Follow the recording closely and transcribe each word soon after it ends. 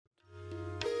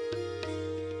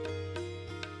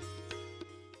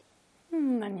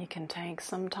Then you can take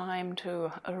some time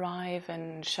to arrive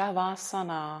in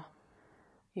Shavasana,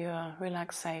 your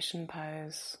relaxation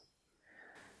pose.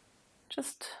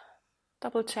 Just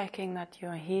double checking that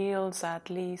your heels are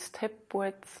at least hip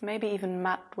width, maybe even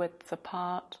mat width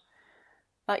apart,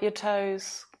 that your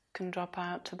toes can drop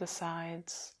out to the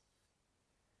sides.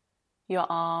 Your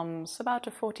arms about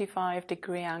a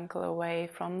 45-degree angle away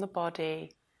from the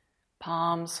body,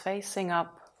 palms facing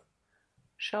up,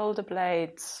 shoulder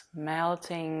blades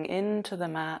melting into the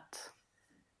mat.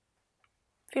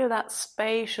 Feel that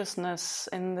spaciousness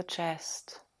in the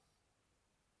chest.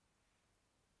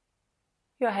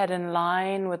 Your head in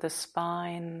line with the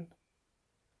spine.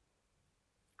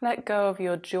 Let go of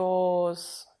your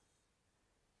jaws,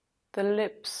 the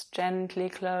lips gently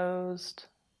closed,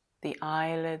 the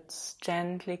eyelids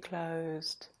gently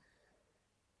closed,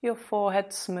 your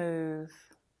forehead smooth.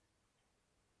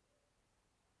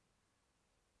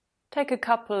 Take a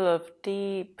couple of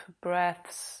deep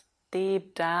breaths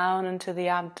deep down into the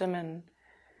abdomen,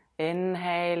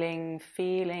 inhaling,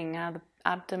 feeling how the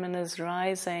abdomen is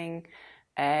rising,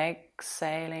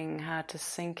 exhaling how it is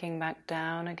sinking back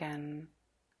down again.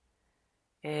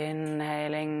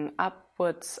 Inhaling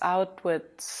upwards,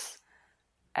 outwards,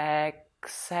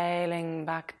 exhaling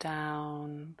back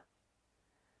down.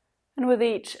 And with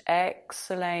each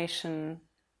exhalation,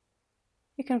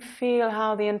 you can feel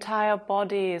how the entire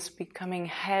body is becoming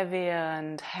heavier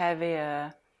and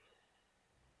heavier.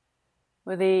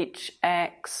 With each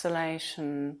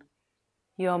exhalation,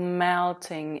 you're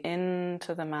melting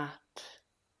into the mat.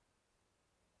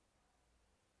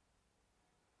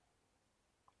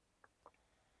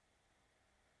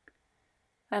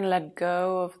 And let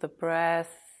go of the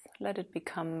breath. Let it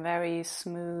become very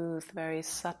smooth, very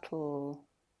subtle.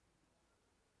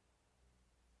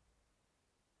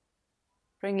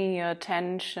 Bringing your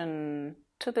attention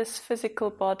to this physical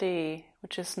body,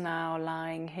 which is now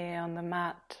lying here on the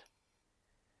mat.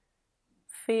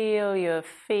 Feel your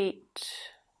feet.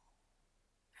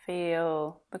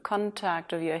 Feel the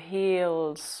contact of your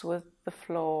heels with the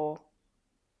floor.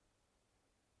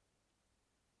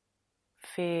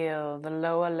 Feel the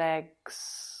lower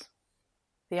legs,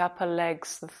 the upper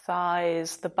legs, the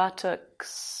thighs, the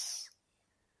buttocks.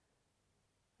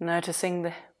 Noticing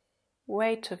the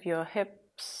weight of your hips.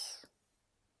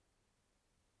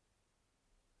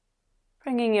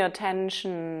 Bringing your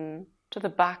attention to the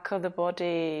back of the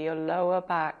body, your lower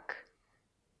back,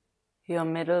 your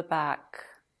middle back,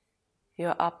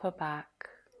 your upper back,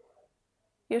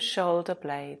 your shoulder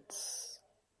blades.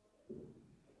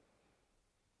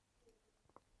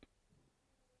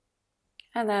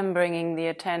 And then bringing the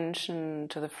attention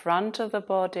to the front of the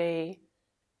body,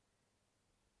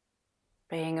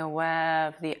 being aware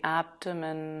of the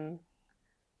abdomen,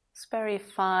 this very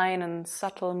fine and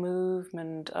subtle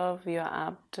movement of your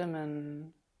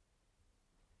abdomen.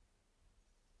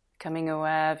 Becoming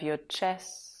aware of your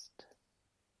chest.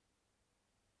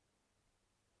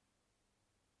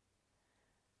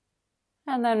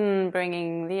 And then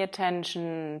bringing the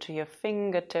attention to your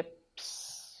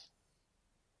fingertips.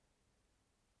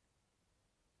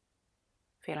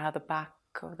 Feel how the back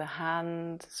of the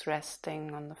hand is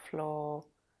resting on the floor.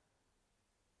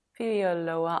 Feel your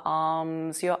lower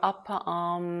arms, your upper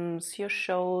arms, your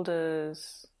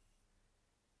shoulders.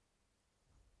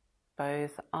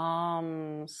 Both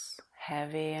arms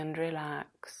heavy and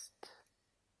relaxed.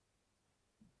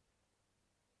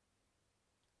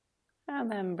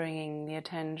 And then bringing the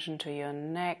attention to your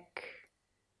neck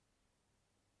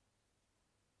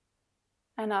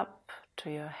and up to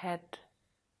your head.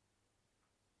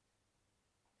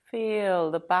 Feel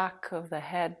the back of the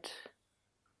head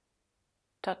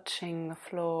touching the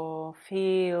floor.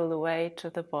 Feel the weight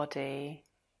of the body.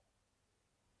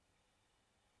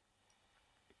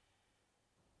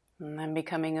 And then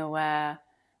becoming aware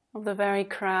of the very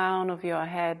crown of your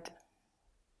head.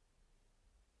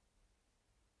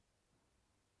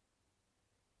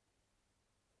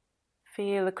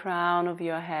 Feel the crown of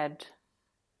your head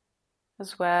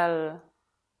as well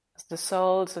as the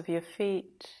soles of your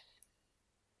feet,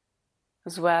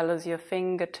 as well as your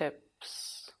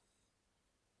fingertips.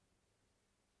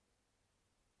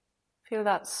 Feel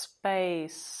that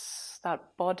space,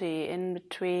 that body in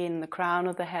between the crown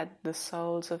of the head, the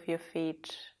soles of your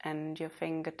feet and your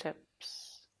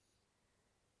fingertips.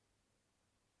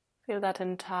 Feel that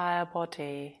entire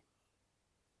body.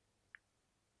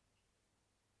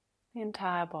 The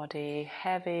entire body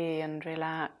heavy and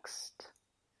relaxed.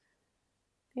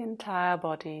 The entire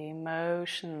body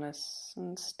motionless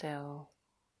and still.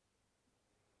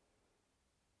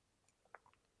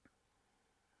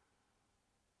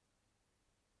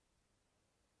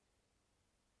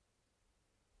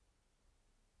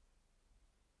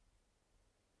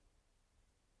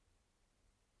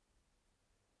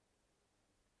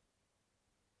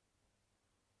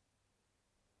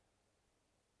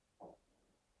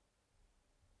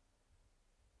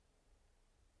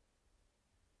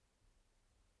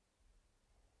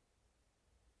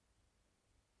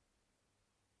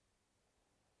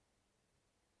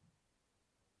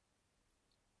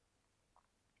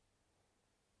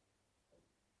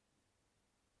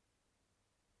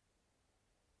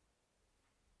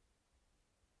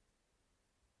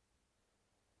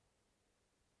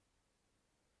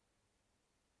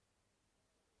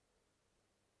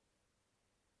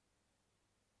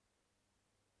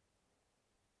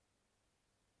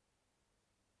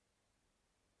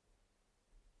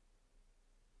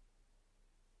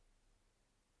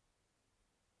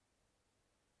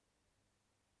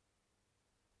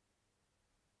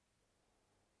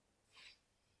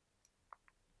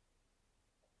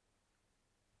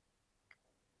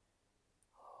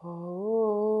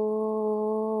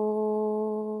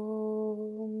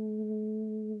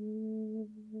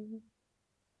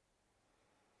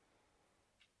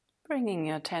 Bringing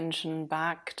your attention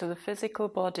back to the physical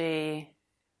body,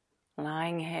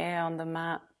 lying here on the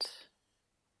mat.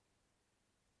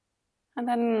 And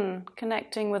then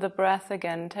connecting with the breath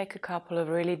again, take a couple of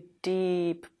really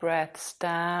deep breaths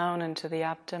down into the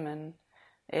abdomen.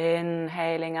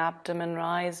 Inhaling, abdomen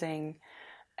rising.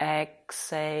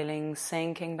 Exhaling,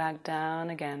 sinking back down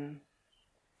again.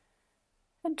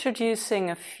 Introducing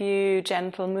a few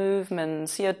gentle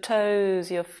movements, your toes,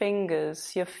 your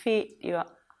fingers, your feet, your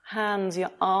hands,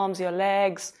 your arms, your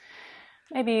legs.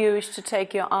 Maybe you wish to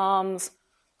take your arms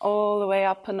all the way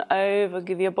up and over,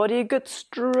 give your body a good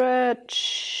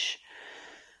stretch.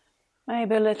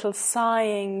 Maybe a little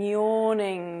sighing,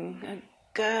 yawning, a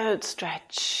good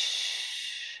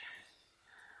stretch.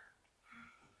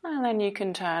 And then you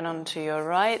can turn onto your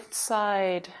right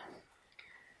side.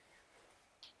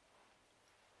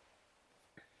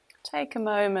 Take a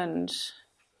moment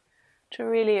to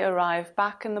really arrive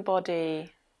back in the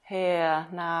body, here,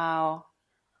 now.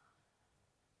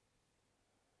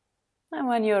 And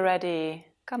when you're ready,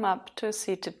 come up to a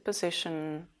seated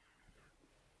position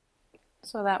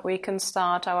so that we can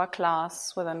start our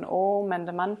class with an Om and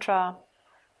a mantra.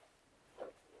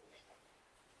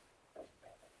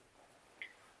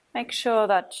 Make sure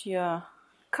that you're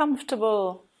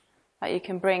comfortable, that you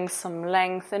can bring some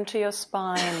length into your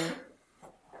spine.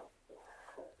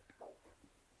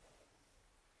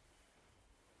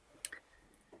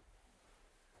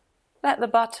 Let the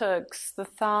buttocks, the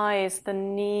thighs, the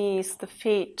knees, the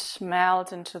feet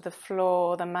melt into the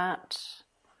floor, the mat.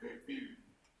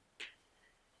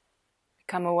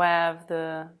 Become aware of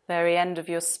the very end of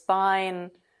your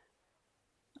spine.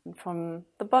 And from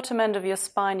the bottom end of your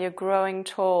spine, you're growing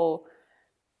tall.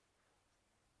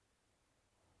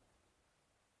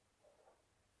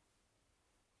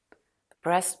 The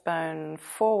breastbone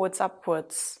forwards,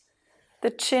 upwards. The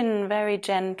chin very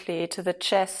gently to the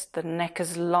chest, the neck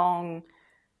is long.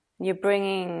 You're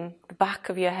bringing the back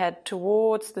of your head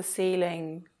towards the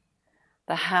ceiling.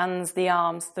 The hands, the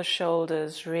arms, the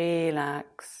shoulders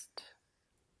relaxed.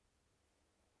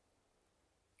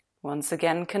 Once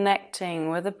again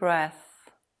connecting with the breath.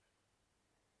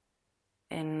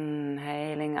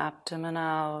 Inhaling, abdomen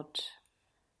out.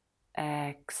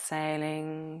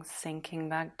 Exhaling, sinking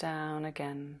back down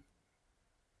again.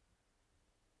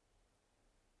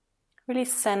 Really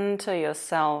center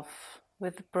yourself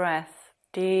with the breath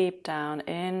deep down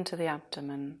into the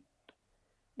abdomen,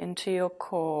 into your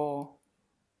core.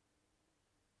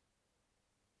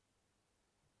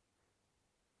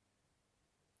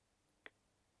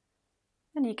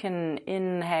 And you can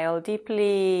inhale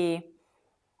deeply,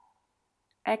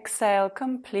 exhale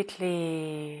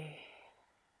completely.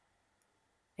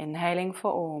 Inhaling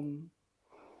for Om.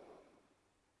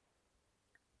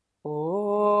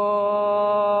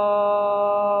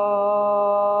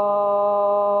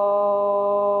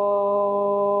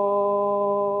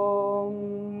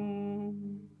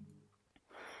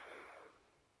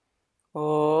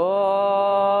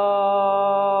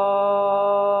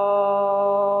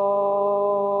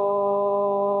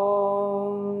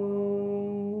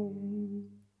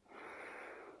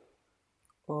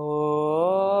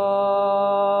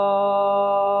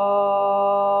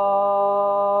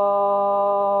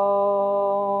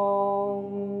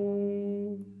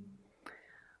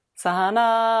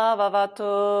 Sahana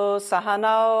vavatu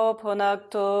sahanau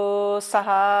punaktu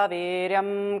saha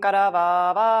viryam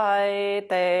karavavai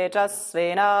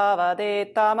tejasvina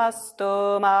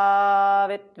vaditamastu ma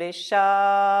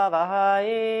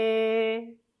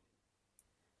vitvishavahai.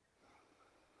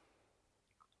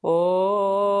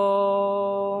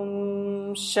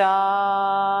 Om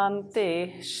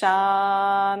Shanti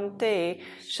Shanti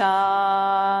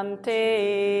Shanti.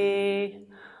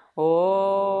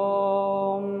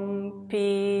 Om,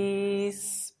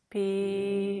 peace,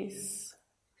 peace,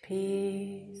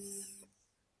 peace.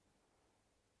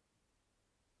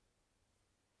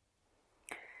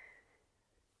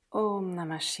 Om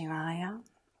Namah Shivaya.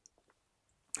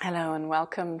 Hello and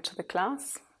welcome to the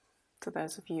class, to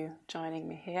those of you joining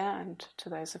me here and to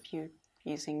those of you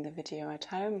using the video at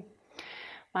home.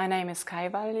 My name is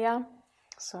Kaivalya,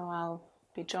 so I'll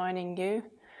be joining you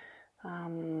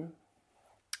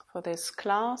for this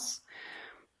class.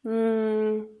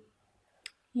 We'll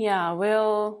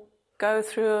go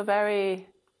through a very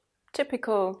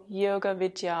typical Yoga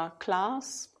Vidya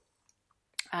class.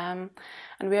 And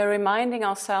we are reminding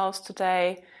ourselves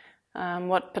today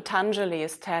what Patanjali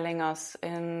is telling us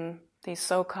in the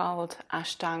so-called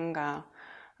Ashtanga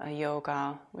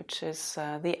yoga, which is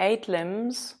the 8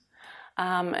 limbs.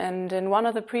 And in one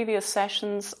of the previous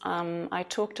sessions, I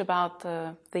talked about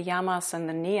the yamas and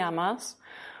the niyamas,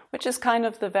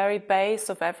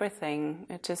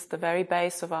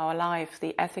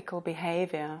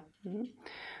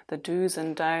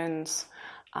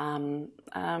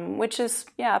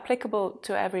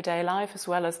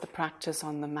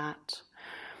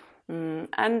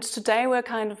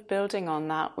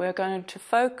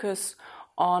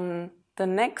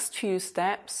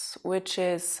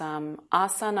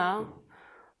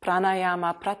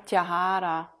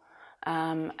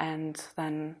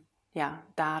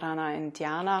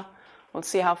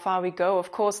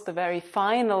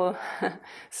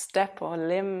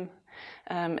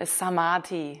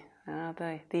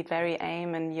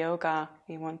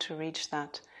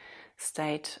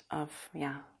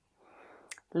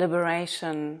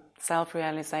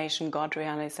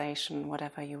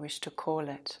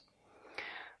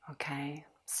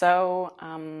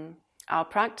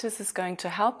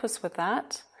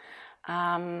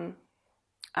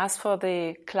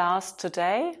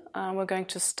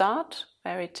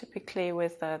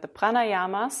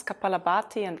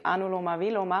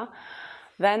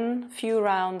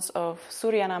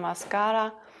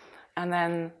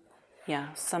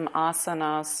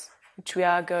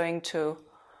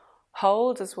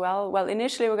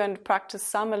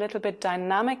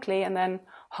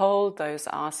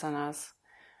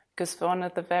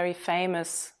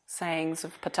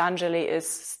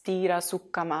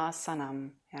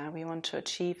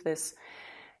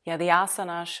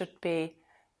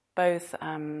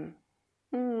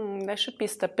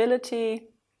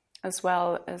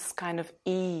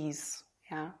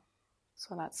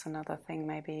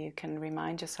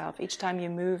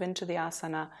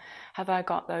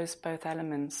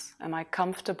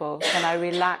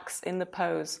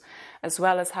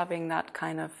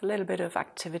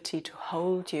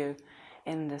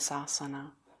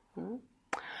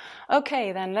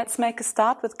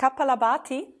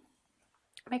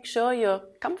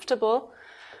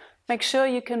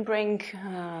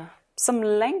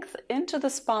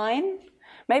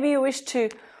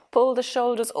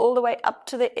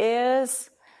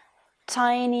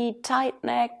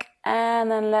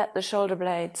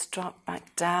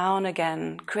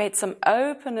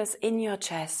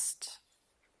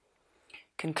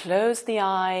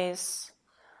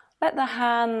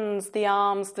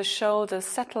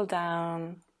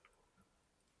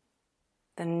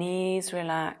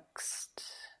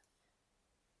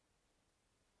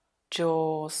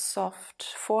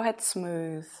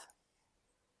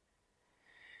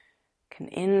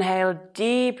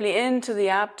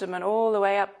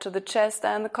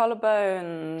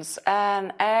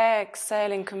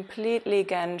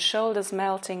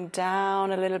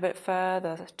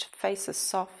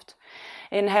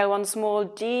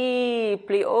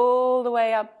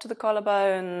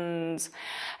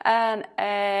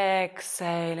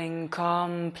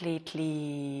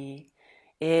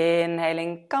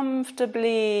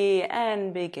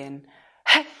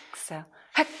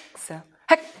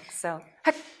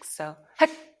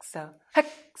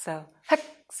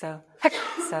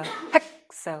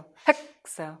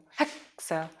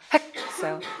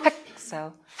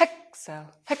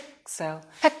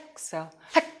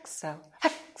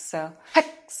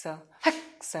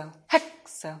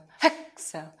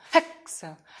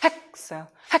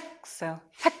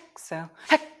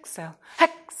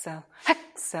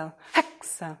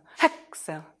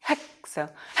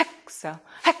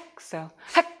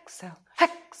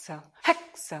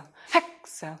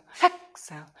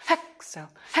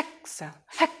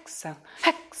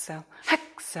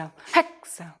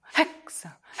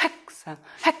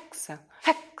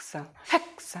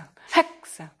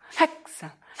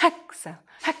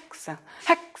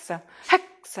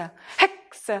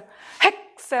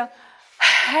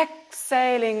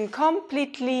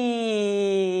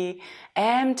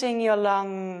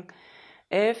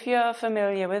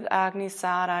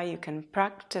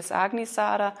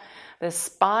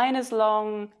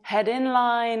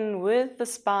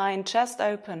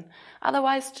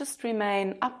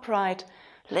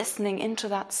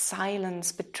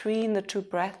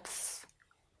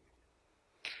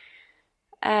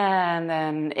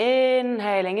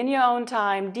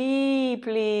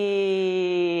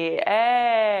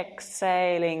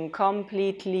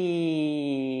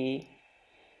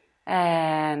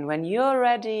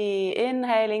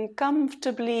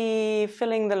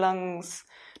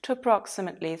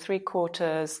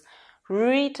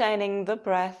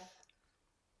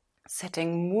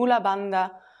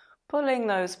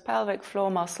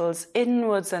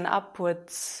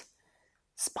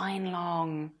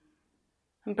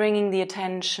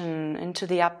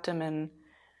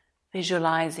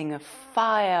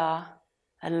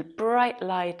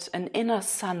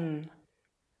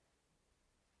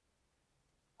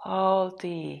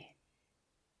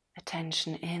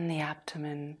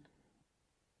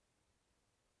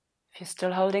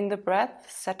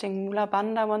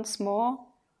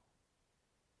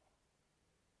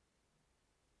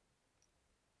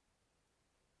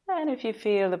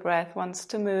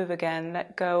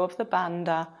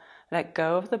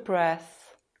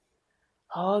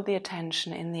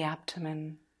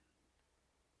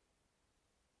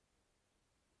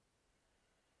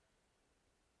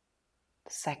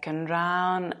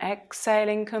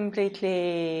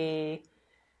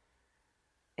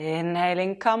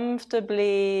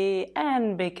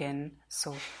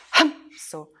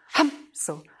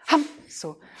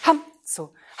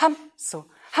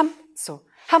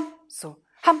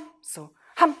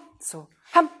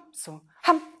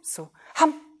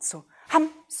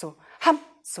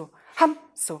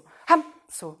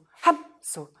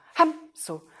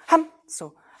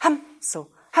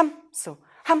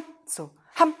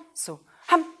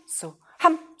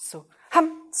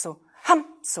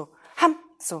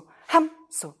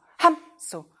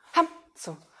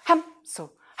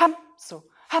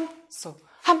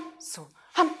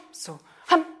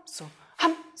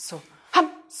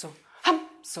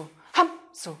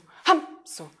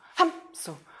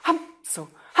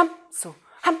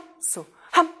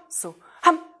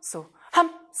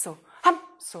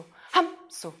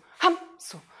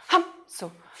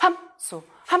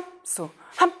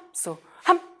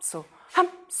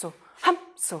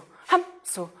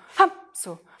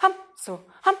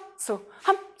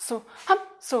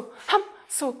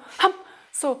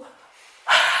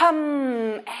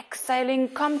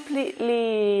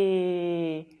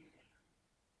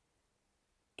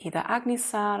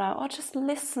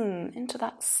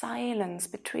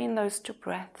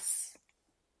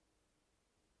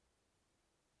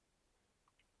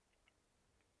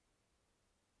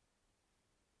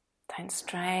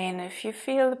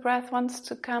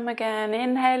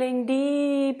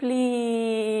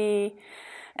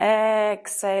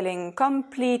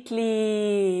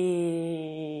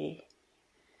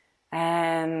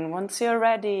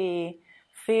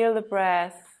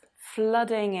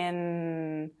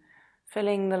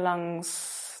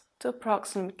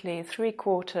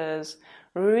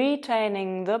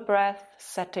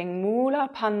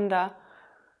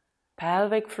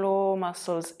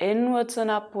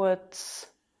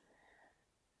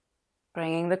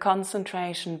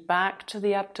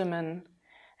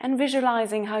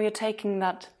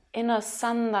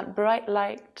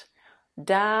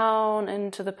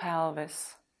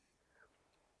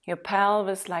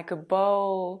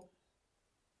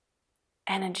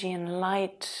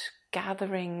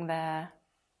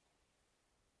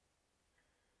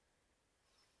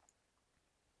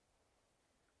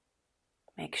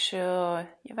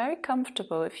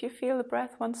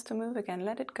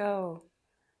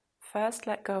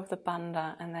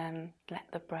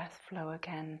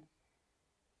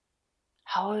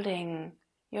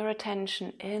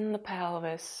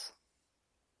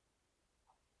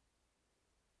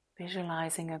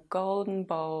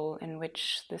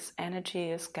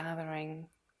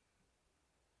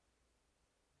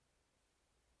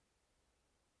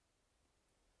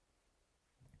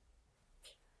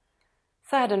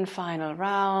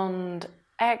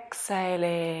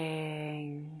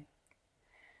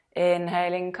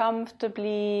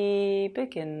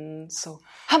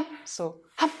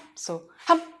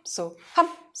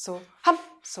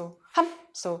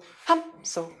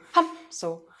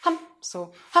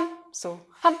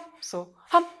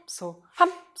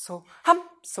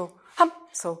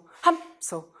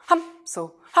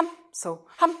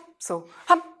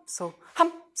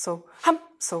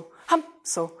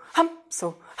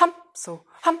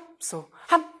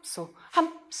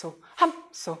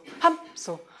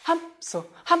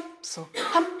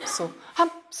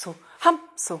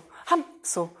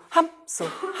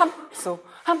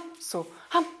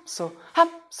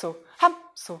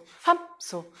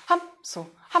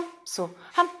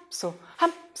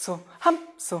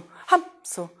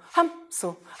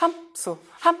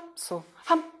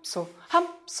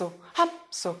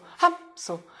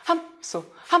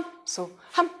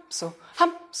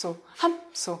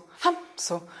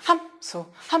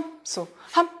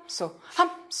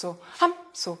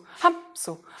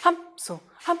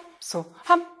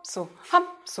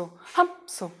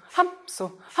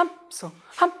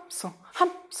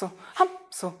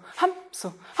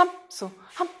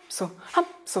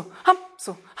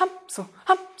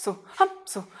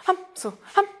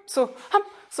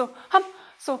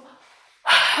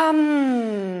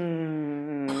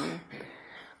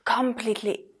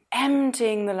 completely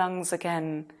emptying the lungs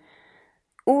again.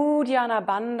 Uddiyana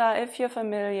Bandha, if you're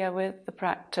familiar with the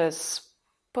practice,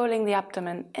 pulling the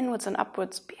abdomen inwards and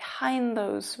upwards behind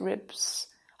those ribs,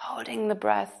 holding the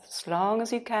breath as long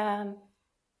as you can.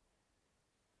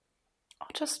 Or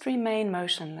just remain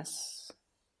motionless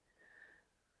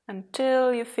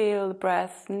until you feel the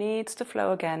breath needs to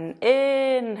flow again.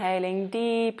 Inhaling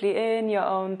deeply in your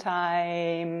own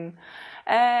time.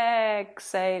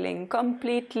 Exhaling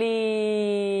completely.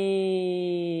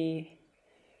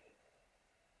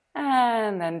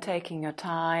 And then taking your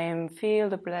time, feel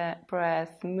the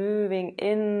breath moving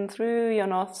in through your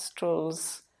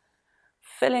nostrils,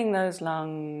 filling those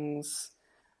lungs.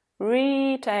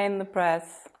 Retain the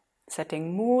breath,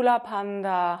 setting Mula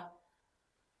Bandha,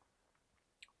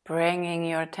 bringing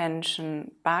your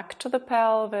attention back to the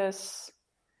pelvis.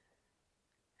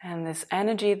 And this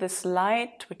energy, this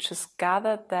light which is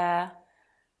gathered there,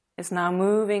 is now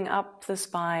moving up the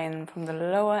spine from the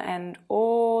lower end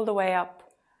all the way up.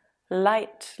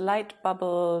 Light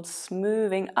bubbles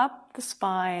moving up the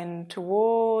spine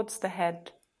towards the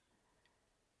head.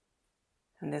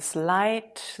 And this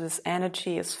light, this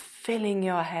energy is filling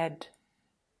your head,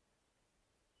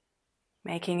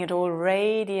 making it all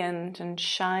radiant and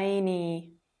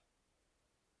shiny.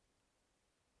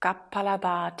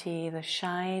 Kapalabhati, the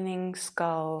shining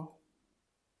skull.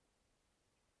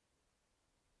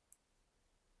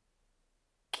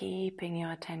 Keeping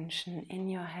your attention in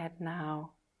your head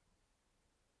now.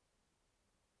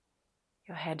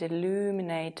 Your head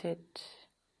illuminated,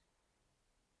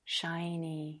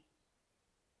 shiny.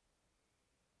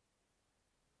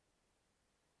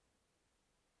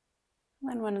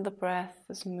 And when the breath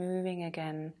is moving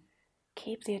again,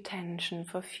 keep the attention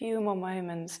for a few more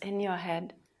moments in your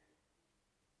head,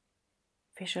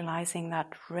 visualizing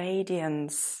that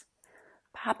radiance.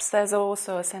 Perhaps there's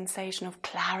also a sensation of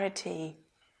clarity.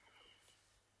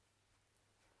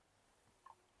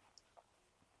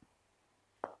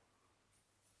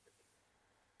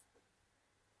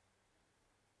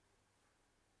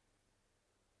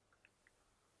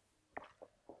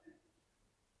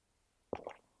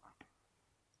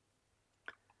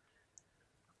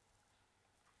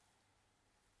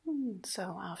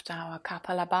 So after our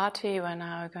Kapalabhati, we're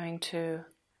now going to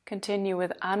continue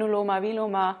with Anuloma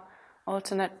Viloma,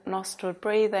 alternate nostril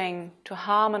breathing, to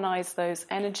harmonize those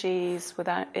energies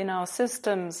in our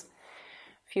systems.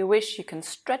 If you wish, you can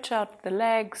stretch out the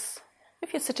legs.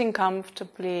 If you're sitting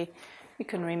comfortably, you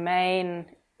can remain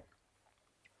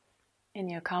in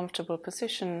your comfortable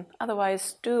position.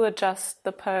 Otherwise, do adjust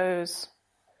the pose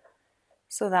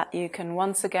so that you can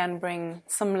once again bring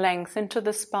some length into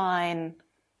the spine.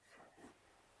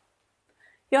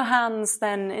 Your hands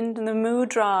then into the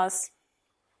mudras.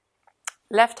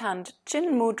 Left hand,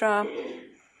 Chin Mudra.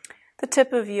 The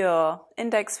tip of your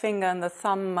index finger and the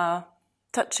thumb are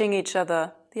touching each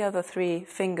other. The other three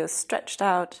fingers stretched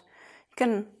out. You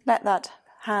can let that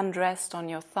hand rest on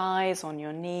your thighs, on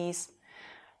your knees.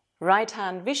 Right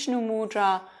hand, Vishnu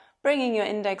Mudra, bringing your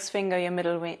index finger, your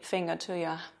middle finger to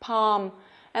your palm,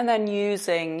 and then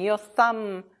using your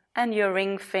thumb and your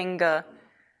ring finger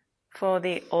for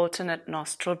the alternate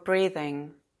nostril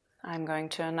breathing. I'm going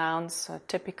to announce a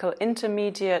typical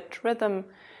intermediate rhythm,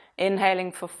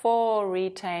 inhaling for 4,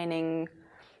 retaining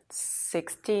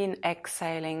 16,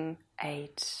 exhaling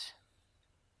 8.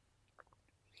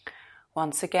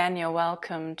 Once again, you're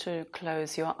welcome to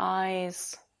close your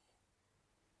eyes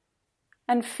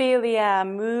and feel the air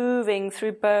moving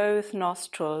through both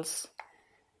nostrils.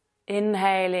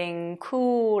 Inhaling,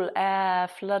 cool air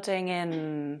flooding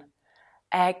in.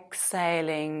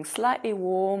 Exhaling, slightly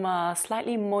warmer,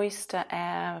 slightly moister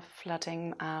air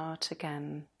flooding out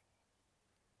again.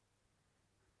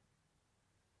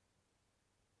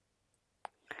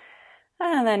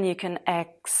 And then you can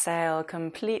exhale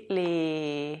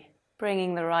completely,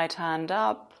 bringing the right hand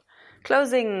up,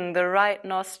 closing the right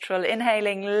nostril,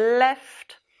 inhaling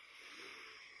left,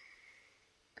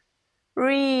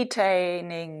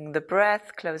 retaining the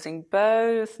breath, closing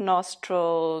both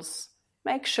nostrils.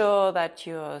 Make sure that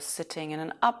you're sitting in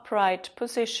an upright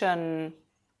position,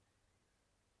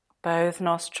 both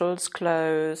nostrils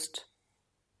closed.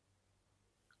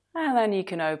 And then you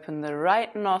can open the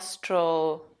right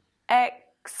nostril,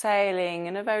 exhaling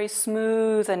in a very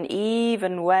smooth and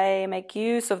even way. Make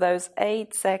use of those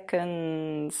 8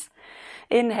 seconds.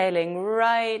 Inhaling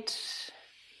right,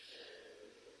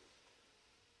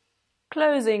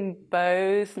 closing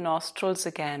both nostrils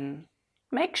again.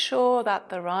 Make sure that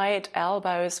the right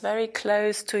elbow is very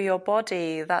close to your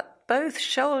body, that both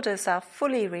shoulders are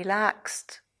fully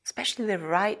relaxed, especially the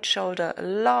right shoulder a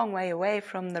long way away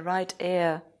from the right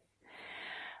ear.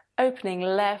 opening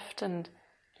left and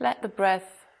let the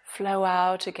breath flow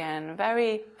out again.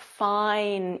 Very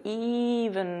fine,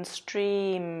 even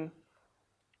stream.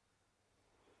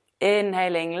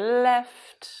 Inhaling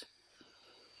left,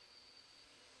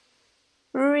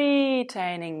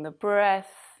 retaining the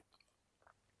breath,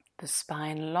 the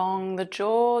spine long, the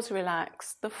jaws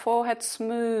relaxed, the forehead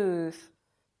smooth.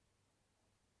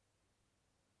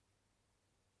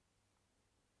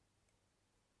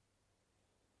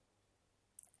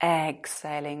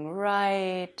 Exhaling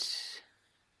right,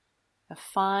 a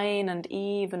fine and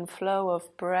even flow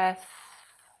of breath.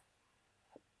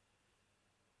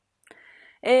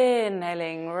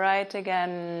 Inhaling right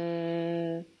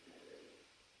again,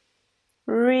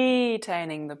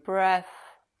 retaining the breath,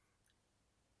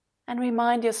 and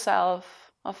remind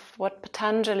yourself of what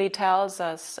Patanjali tells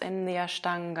us in the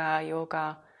Ashtanga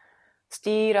yoga,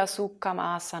 Sthira Sukham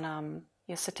Asanam.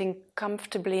 You're sitting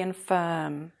comfortably and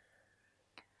firm.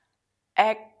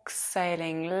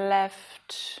 Exhaling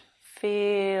left,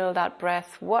 feel that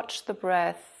breath, watch the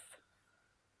breath.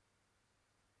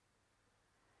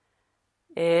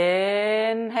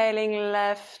 Inhaling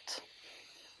left,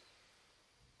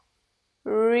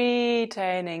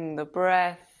 retaining the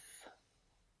breath.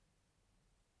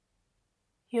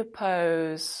 Your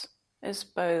pose is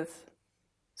both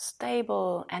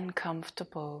stable and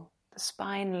comfortable, the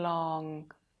spine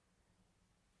long,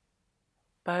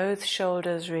 both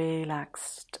shoulders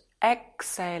relaxed.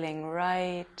 Exhaling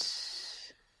right.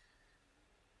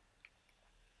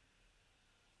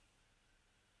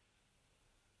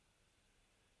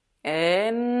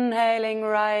 Inhaling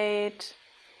right.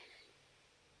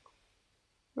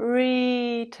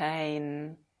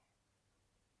 Retain.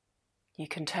 You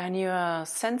can turn your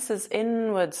senses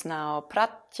inwards now.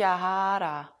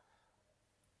 Pratyahara.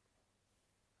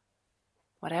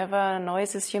 Whatever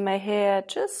noises you may hear,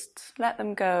 just let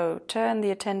them go. Turn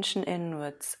the attention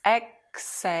inwards.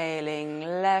 Exhaling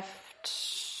left.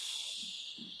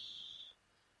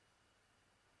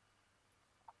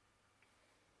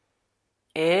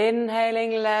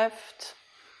 Inhaling left.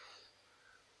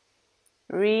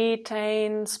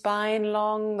 Retain spine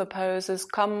long, the pose is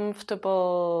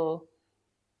comfortable.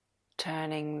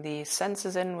 Turning the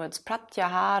senses inwards,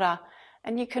 pratyahara,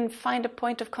 and you can find a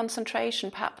point of concentration,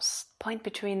 perhaps point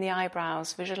between the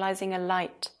eyebrows, visualizing a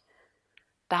light.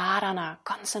 Dharana,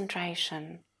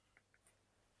 concentration.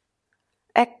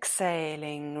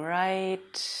 Exhaling right.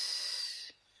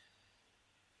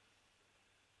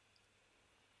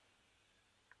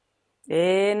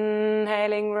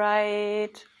 Inhaling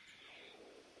right.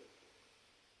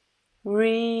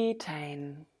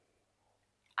 Retain.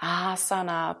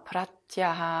 Asana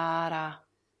pratyahara.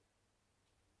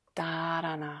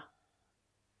 Dharana.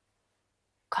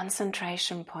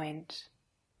 Concentration point.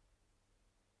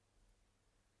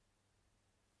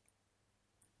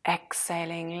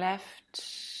 Exhaling left.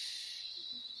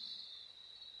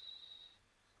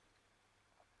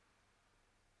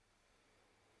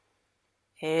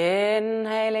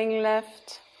 Inhaling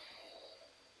left.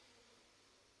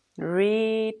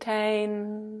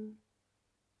 Retain.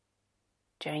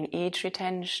 During each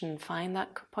retention, find that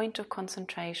point of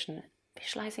concentration,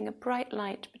 visualizing a bright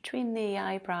light between the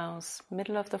eyebrows,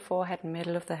 middle of the forehead,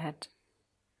 middle of the head.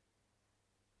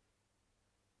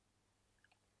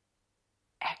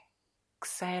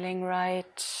 Exhaling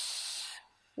right.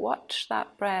 Watch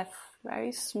that breath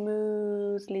very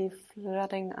smoothly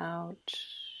flooding out.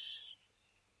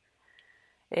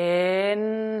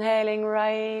 Inhaling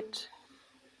right.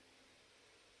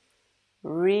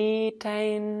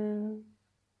 Retain.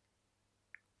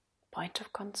 Point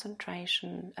of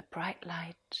concentration, a bright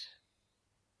light.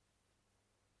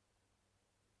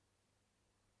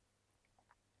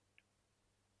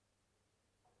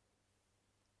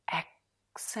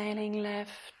 Exhaling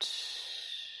left.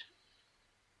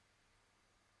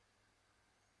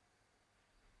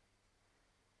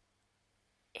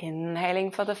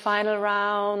 Inhaling for the final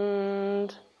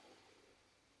round.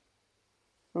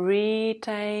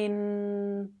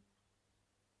 Retain.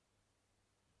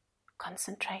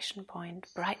 Concentration point,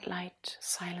 bright light,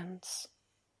 silence.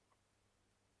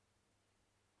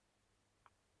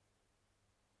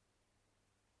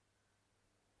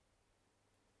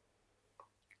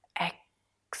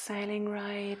 Exhaling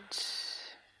right.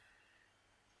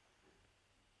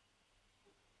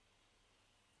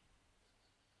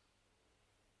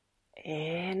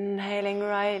 Inhaling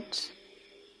right.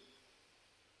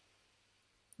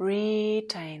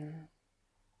 Retain.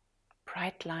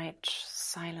 Bright light,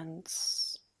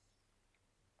 silence.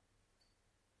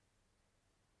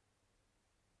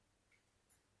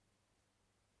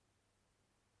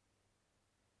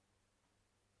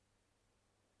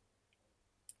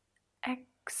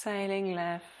 exhaling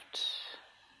left.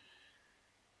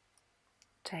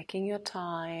 Taking your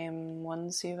time.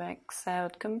 Once you've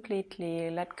exhaled completely,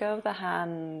 let go of the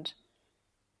hand.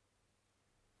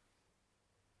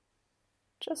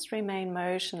 Just remain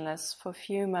motionless for a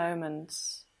few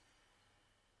moments.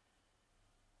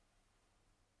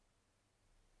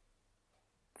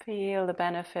 Feel the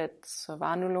benefits of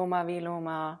Anuloma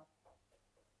Viloma,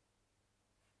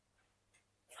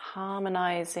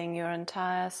 harmonizing your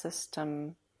entire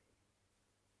system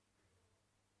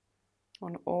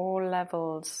on all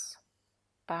levels,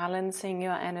 balancing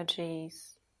your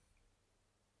energies.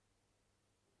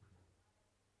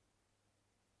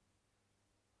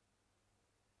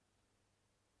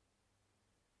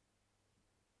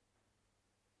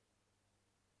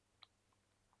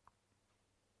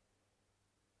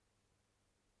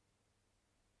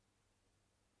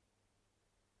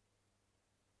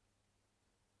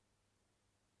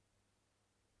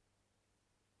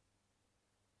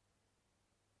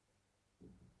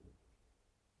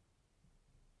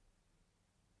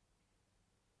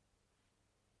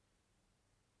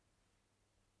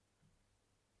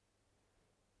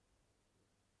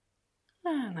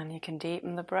 And then you can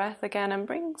deepen the breath again and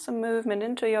bring some movement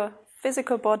into your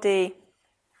physical body.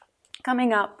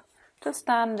 Coming up to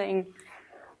standing.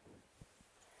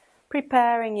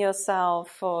 Preparing yourself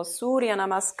for Surya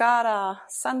Namaskara,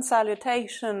 Sun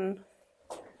Salutation.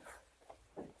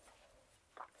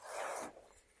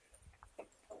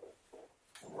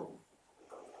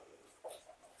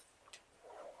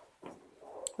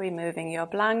 Removing your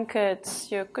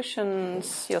blankets, your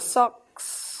cushions, your socks.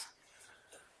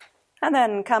 And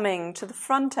then coming to the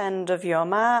front end of your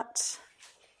mat.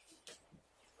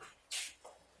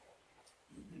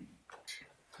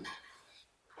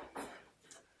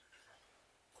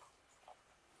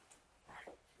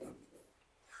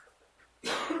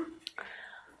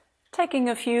 Taking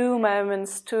a few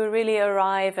moments to really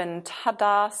arrive in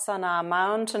Tadasana,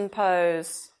 mountain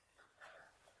pose.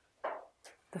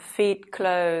 The feet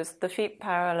closed, the feet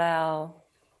parallel.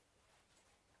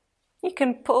 You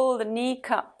can pull the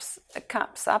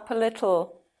caps up a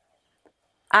little,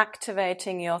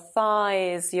 activating your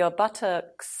thighs, your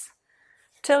buttocks,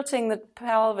 tilting the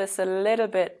pelvis a little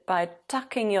bit by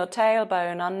tucking your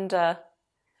tailbone under.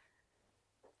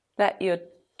 Let your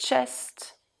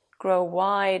chest grow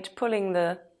wide, pulling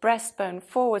the breastbone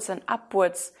forwards and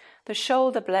upwards. The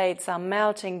shoulder blades are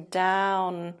melting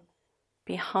down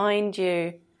behind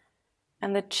you.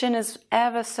 And the chin is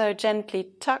ever so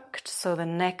gently tucked, so the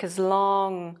neck is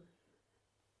long.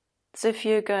 As if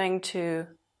you're going to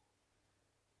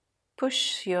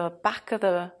push your back of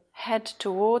the head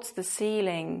towards the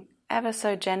ceiling, ever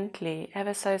so gently,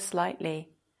 ever so slightly.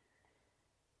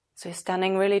 So you're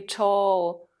standing really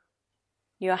tall.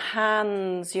 Your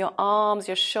hands, your arms,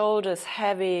 your shoulders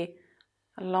heavy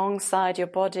alongside your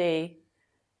body.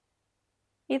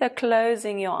 Either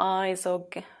closing your eyes or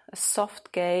a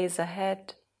soft gaze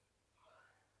ahead.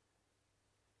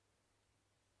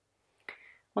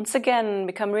 Once again,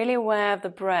 become really aware of the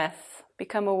breath.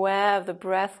 Become aware of the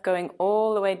breath going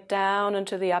all the way down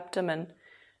into the abdomen,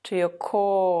 to your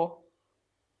core,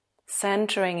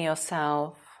 centering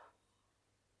yourself.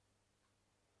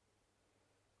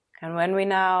 And when we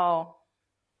now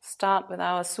start with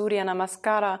our Surya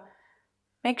Namaskara,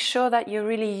 make sure that you're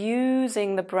really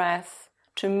using the breath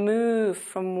to move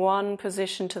from one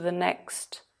position to the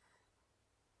next,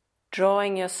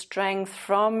 drawing your strength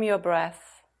from your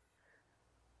breath.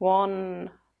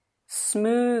 One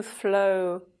smooth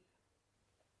flow,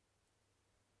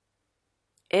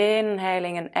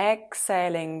 inhaling and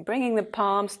exhaling, bringing the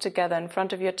palms together in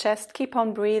front of your chest. Keep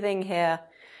on breathing here.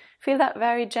 Feel that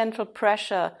very gentle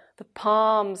pressure, the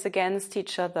palms against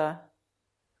each other.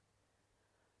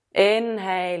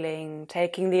 Inhaling,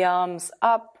 taking the arms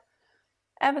up,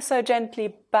 ever so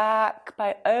gently back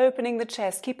by opening the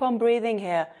chest. Keep on breathing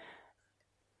here.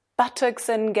 Buttocks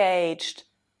engaged,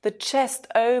 the chest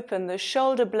open, the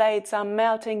shoulder blades are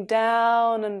melting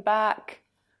down and back.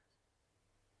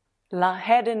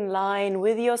 Head in line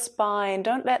with your spine.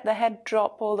 Don't let the head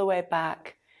drop all the way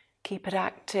back. Keep it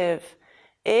active.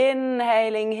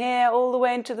 Inhaling here all the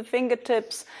way into the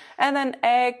fingertips and then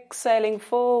exhaling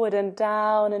forward and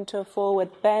down into a forward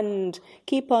bend.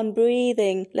 Keep on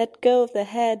breathing. Let go of the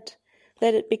head.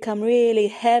 Let it become really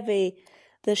heavy.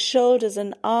 The shoulders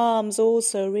and arms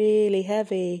also really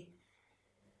heavy.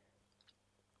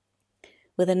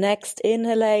 With the next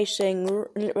inhalation,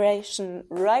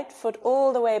 right foot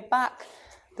all the way back,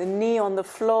 the knee on the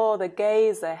floor, the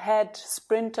gaze ahead,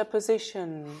 sprinter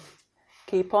position.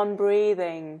 Keep on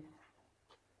breathing.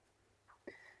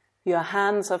 Your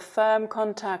hands have firm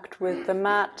contact with the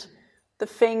mat. the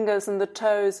fingers and the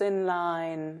toes in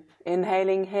line.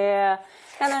 Inhaling here,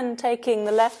 and then taking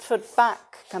the left foot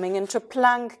back, coming into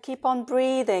plank. Keep on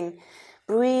breathing.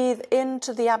 Breathe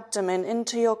into the abdomen,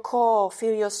 into your core.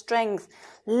 Feel your strength.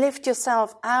 Lift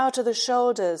yourself out of the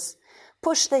shoulders.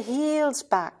 Push the heels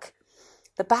back.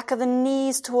 The back of the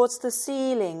knees towards the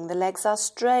ceiling. The legs are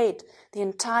straight. The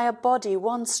entire body,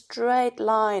 one straight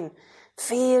line.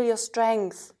 Feel your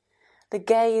strength. The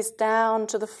gaze down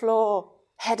to the floor.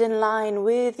 Head in line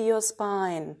with your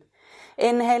spine.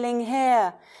 Inhaling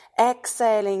here.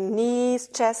 Exhaling, knees,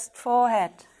 chest,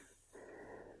 forehead.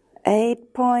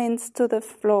 8 points to the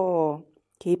floor.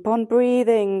 Keep on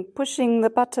breathing, pushing the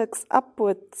buttocks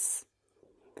upwards.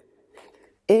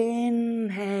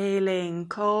 Inhaling,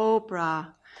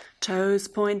 cobra, toes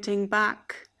pointing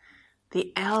back,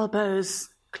 the elbows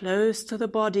close to the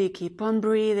body. Keep on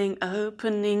breathing,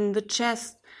 opening the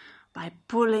chest by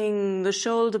pulling the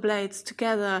shoulder blades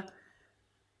together.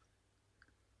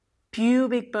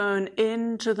 Pubic bone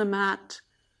into the mat,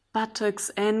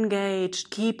 buttocks engaged.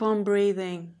 Keep on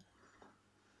breathing.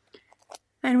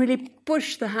 Then really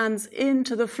push the hands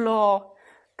into the floor,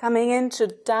 coming into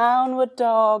downward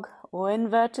dog or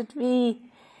inverted V.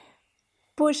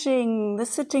 Pushing the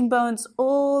sitting bones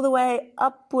all the way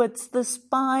upwards. The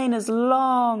spine is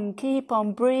long. Keep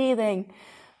on breathing.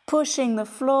 Pushing the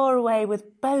floor away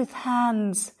with both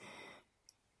hands.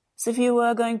 As if you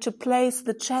were going to place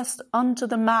the chest onto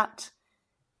the mat.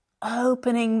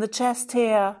 Opening the chest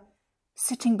here.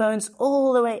 Sitting bones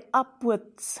all the way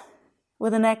upwards.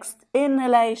 With the next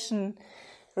inhalation,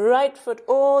 right foot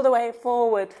all the way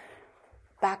forward.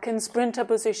 Back in sprinter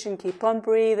position. Keep on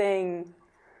breathing.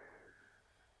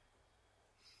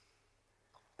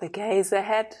 The gaze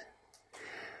ahead.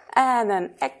 And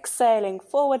then exhaling,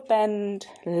 forward bend.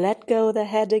 Let go the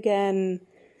head again.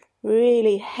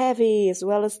 Really heavy, as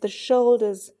well as the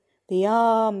shoulders, the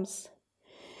arms.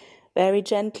 Very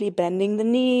gently bending the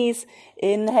knees.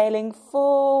 Inhaling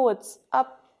forwards,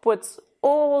 upwards,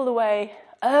 all the way.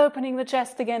 Opening the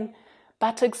chest again.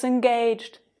 Buttocks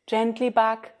engaged. Gently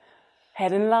back.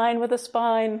 Head in line with the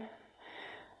spine.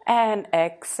 And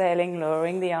exhaling,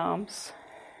 lowering the arms.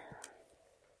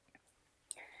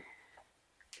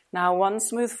 Now one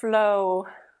smooth flow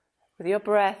with your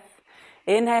breath.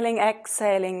 Inhaling,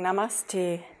 exhaling,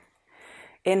 namaste.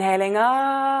 Inhaling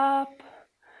up,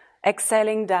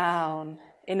 exhaling down.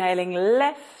 Inhaling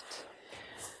left,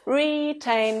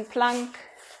 retain plank.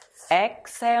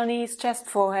 Exhale, knees, chest,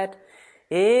 forehead.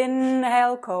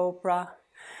 Inhale, cobra.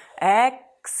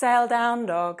 Exhale, down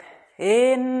dog.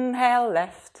 Inhale,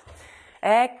 left.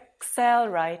 Exhale,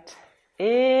 right.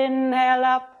 Inhale,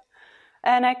 up.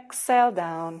 And exhale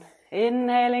down.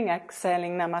 Inhaling,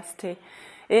 exhaling, namaste.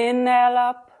 Inhale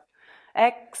up,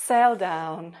 exhale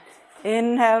down.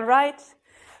 Inhale right,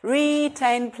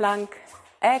 retain plank.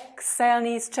 Exhale,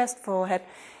 knees, chest, forehead.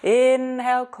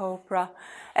 Inhale, cobra.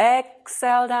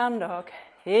 Exhale, down dog.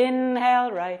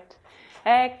 Inhale right,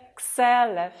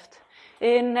 exhale left.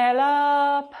 Inhale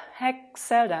up,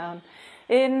 exhale down.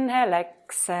 Inhale,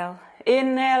 exhale.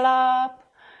 Inhale up.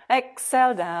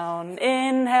 Exhale down,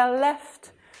 inhale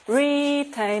left,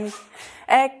 retain,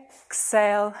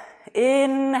 exhale,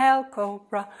 inhale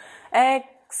cobra,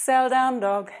 exhale down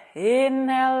dog,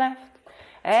 inhale left,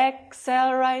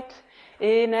 exhale right,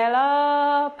 inhale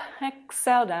up,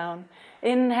 exhale down,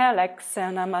 inhale,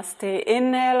 exhale, namaste,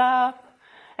 inhale up,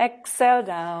 exhale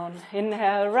down,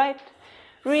 inhale right,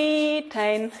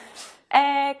 retain,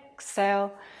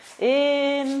 exhale,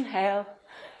 inhale,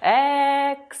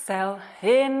 exhale,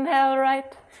 inhale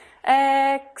right,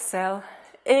 exhale,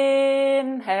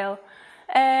 inhale,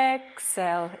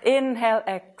 exhale, inhale,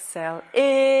 exhale,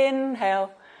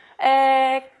 inhale,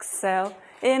 exhale,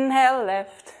 inhale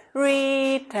left,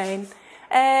 retain,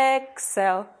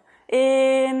 exhale,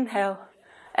 inhale,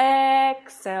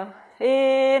 exhale,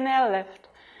 inhale left,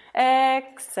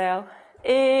 exhale,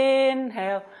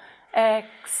 inhale,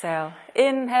 exhale,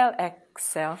 inhale,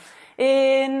 exhale,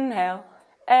 inhale,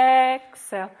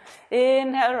 exhale,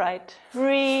 inhale right,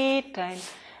 retain,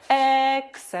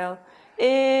 exhale,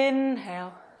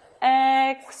 inhale,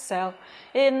 exhale,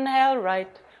 inhale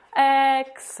right,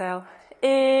 exhale,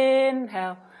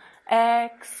 inhale,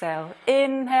 exhale,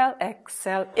 inhale,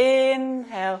 exhale,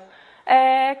 inhale,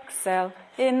 exhale,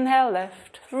 inhale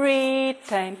left,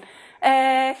 retain,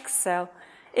 exhale,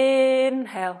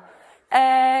 inhale,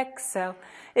 exhale,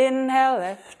 inhale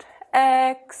left,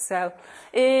 exhale,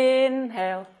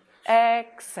 inhale,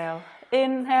 exhale,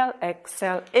 inhale,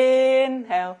 exhale,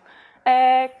 inhale,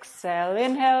 exhale,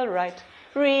 inhale right,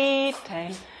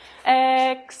 retain,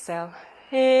 exhale,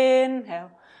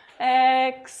 inhale,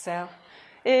 exhale,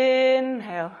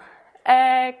 inhale,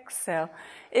 exhale,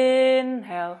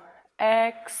 inhale,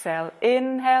 exhale,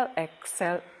 inhale,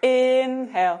 exhale,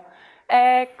 inhale,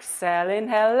 exhale,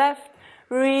 inhale left,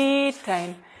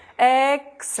 retain,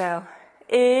 exhale,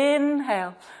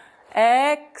 inhale,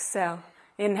 exhale,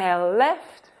 inhale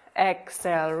left,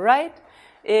 exhale right,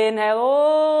 inhale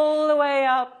all the way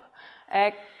up,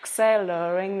 exhale,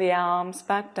 lowering the arms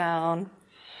back down.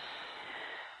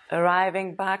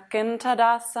 Arriving back in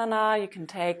Tadasana, you can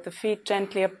take the feet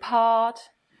gently apart.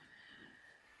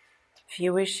 If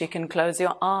you wish, you can close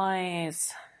your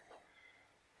eyes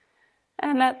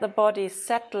and let the body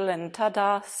settle in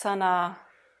Tadasana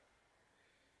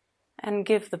and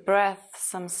give the breath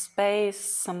some space,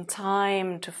 some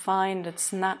time to find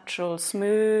its natural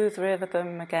smooth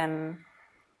rhythm again.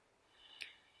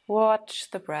 Watch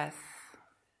the breath.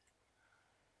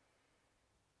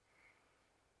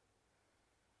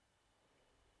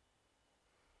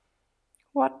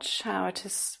 Watch how it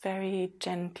is very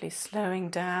gently slowing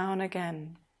down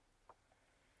again.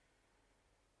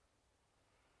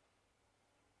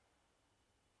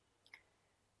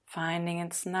 Finding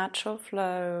its natural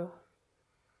flow,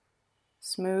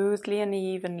 smoothly and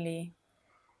evenly.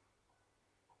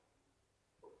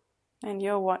 And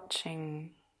you're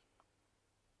watching.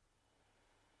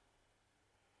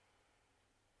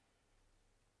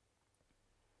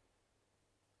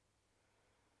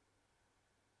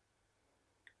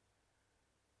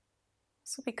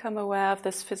 So become aware of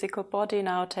this physical body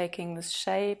now taking this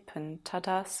shape in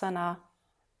Tadasana.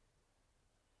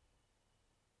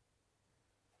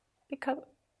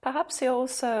 Perhaps you're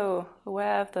also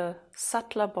aware of the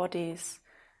subtler bodies,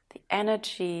 the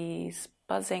energies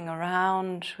buzzing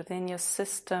around within your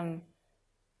system.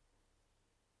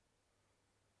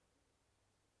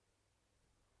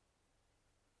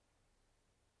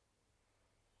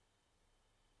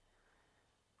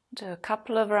 Do a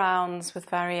couple of rounds with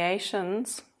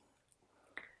variations.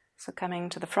 So coming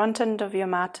to the front end of your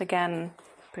mat again,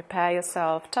 prepare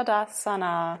yourself,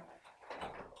 Tadasana.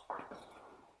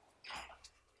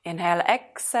 Inhale,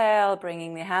 exhale,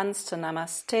 bringing the hands to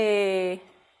Namaste.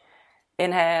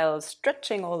 Inhale,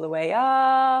 stretching all the way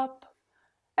up.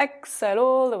 Exhale,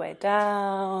 all the way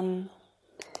down.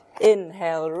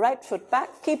 Inhale, right foot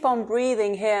back. Keep on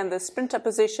breathing here in the sprinter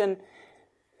position.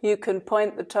 You can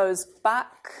point the toes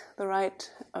back, the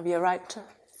right of your right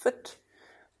foot.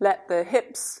 Let the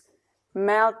hips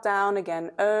melt down again,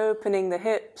 opening the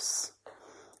hips.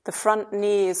 The front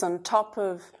knee is on top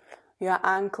of your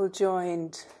ankle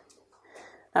joint.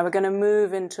 Now we're going to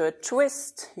move into a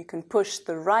twist. You can push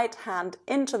the right hand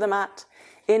into the mat,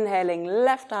 inhaling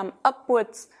left arm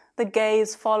upwards. The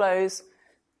gaze follows.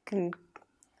 You can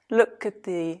look at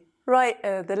the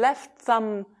left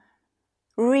thumb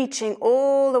reaching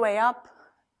all the way up,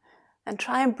 and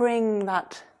try and bring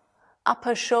that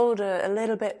upper shoulder a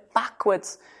little bit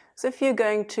backwards. So if you're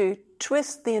going to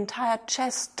twist the entire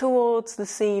chest towards the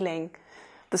ceiling,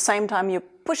 at the same time you're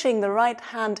pushing the right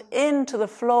hand into the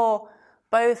floor,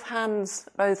 both hands,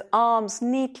 both arms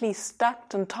neatly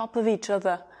stacked on top of each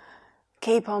other.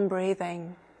 Keep on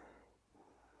breathing.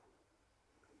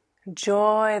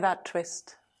 Enjoy that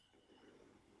twist.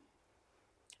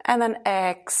 And then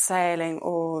exhaling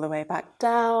all the way back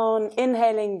down.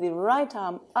 Inhaling the right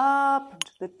arm up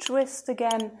to the twist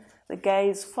again. The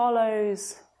gaze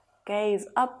follows. Gaze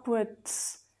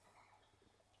upwards.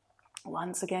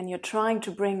 Once again, you're trying to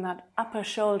bring that upper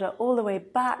shoulder all the way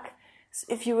back. So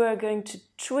if you were going to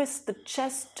twist the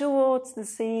chest towards the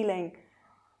ceiling,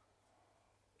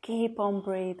 keep on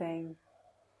breathing.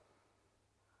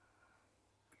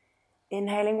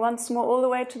 Inhaling once more all the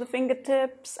way to the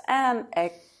fingertips and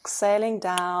exhaling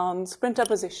down, sprinter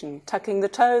position, tucking the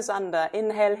toes under.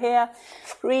 Inhale here,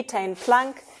 retain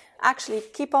plank. Actually,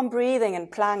 keep on breathing in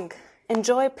plank.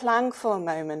 Enjoy plank for a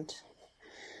moment.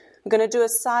 I'm going to do a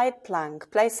side plank,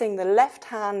 placing the left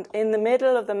hand in the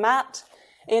middle of the mat.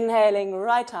 Inhaling,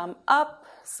 right arm up,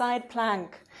 side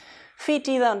plank. Feet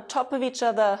either on top of each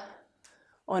other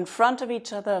or in front of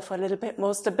each other for a little bit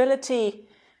more stability.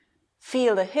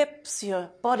 Feel the hips, your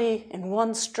body in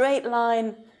one straight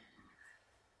line.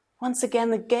 Once again,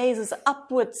 the gaze is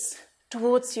upwards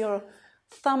towards your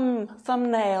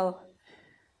thumbnail.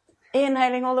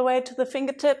 Inhaling all the way to the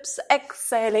fingertips,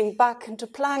 exhaling back into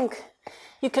plank.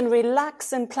 You can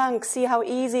relax in plank, see how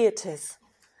easy it is.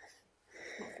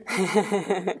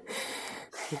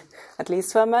 At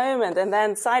least for a moment, and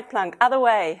then side plank, other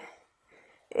way.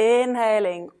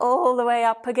 Inhaling all the way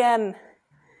up again.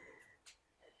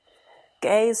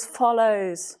 Gaze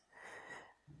follows.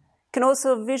 You can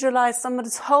also visualize someone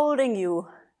is holding you.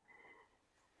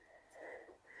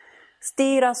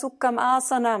 Sthira Sukham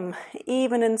Asanam,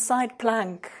 even in side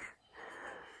plank.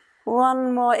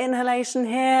 One more inhalation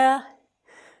here.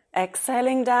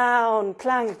 Exhaling down,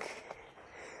 plank.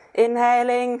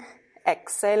 Inhaling,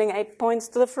 exhaling 8 points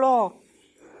to the floor.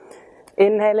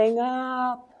 Inhaling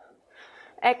up.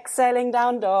 Exhaling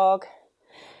down dog.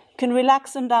 You can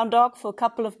relax in down dog for a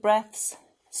couple of breaths.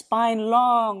 Spine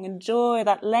long, enjoy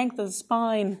that length of the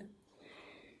spine.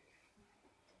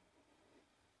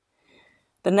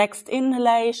 The next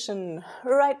inhalation,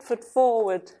 right foot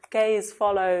forward, gaze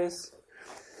follows.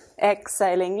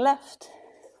 Exhaling left.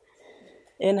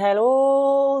 Inhale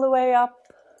all the way up.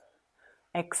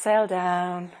 Exhale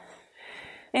down.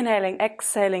 Inhaling,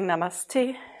 exhaling,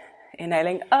 namaste.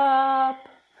 Inhaling up.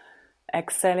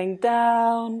 Exhaling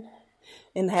down.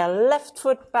 Inhale, left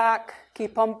foot back.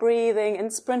 Keep on breathing in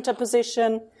sprinter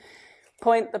position.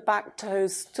 Point the back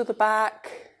toes to the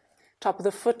back. Top of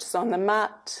the foot is on the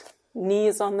mat.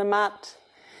 Knees on the mat.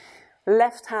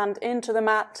 Left hand into the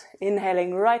mat.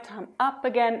 Inhaling, right arm up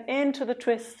again into the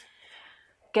twist.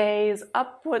 Gaze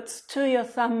upwards to your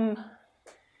thumb.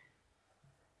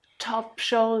 Top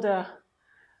shoulder.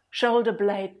 Shoulder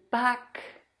blade back.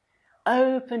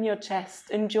 Open your chest.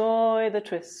 Enjoy the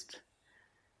twist.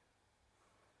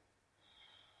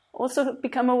 Also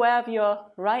become aware of your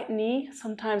right knee.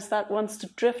 Sometimes that wants to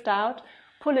drift out.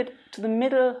 Pull it to the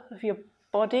middle of your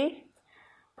body.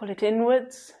 Pull it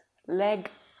inwards. Leg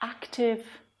active.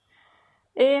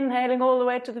 Inhaling all the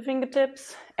way to the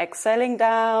fingertips. Exhaling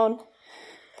down.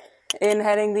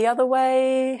 Inhaling the other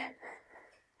way.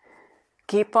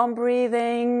 Keep on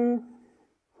breathing.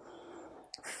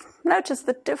 Notice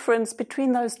the difference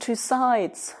between those two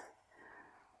sides.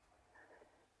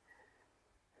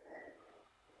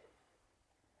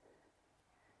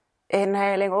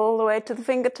 Inhaling all the way to the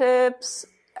fingertips.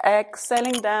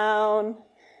 Exhaling down.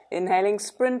 Inhaling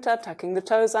sprinter, tucking the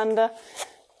toes under.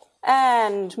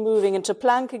 And moving into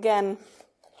plank again.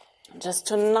 Just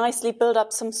to nicely build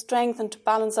up some strength and to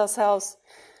balance ourselves.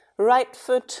 Right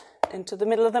foot into the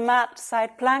middle of the mat,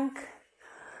 side plank.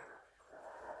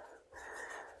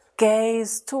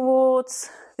 Gaze towards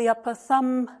the upper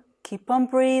thumb. Keep on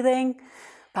breathing.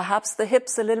 Perhaps the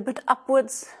hips a little bit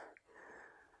upwards.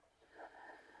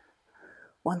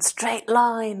 One straight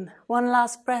line. One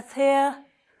last breath here.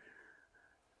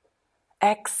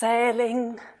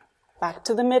 Exhaling. Back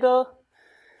to the middle.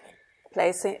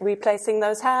 Replacing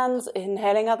those hands.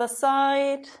 Inhaling other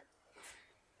side.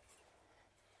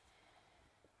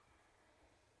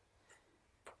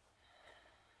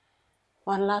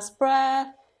 One last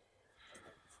breath.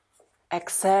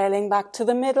 Exhaling back to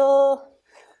the middle.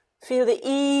 Feel the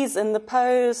ease in the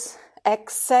pose.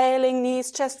 Exhaling,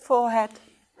 knees, chest, forehead.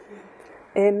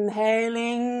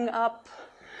 Inhaling up.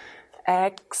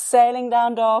 Exhaling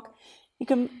down dog. You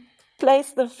can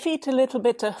place the feet a little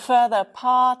bit further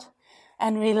apart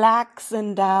and relax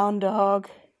in down dog.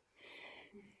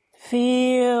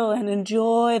 Feel and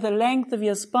enjoy the length of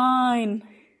your spine.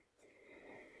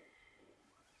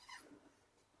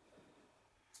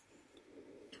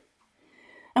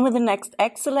 And with the next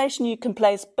exhalation, you can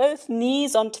place both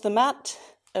knees onto the mat,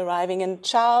 arriving in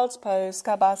child's pose,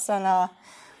 Kabasana,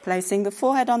 placing the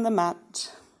forehead on the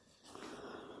mat.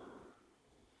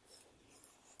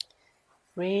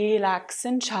 Relax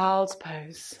in child's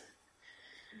pose.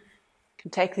 You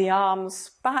can take the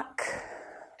arms back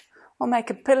or make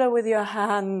a pillow with your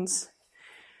hands.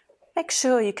 Make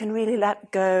sure you can really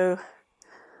let go.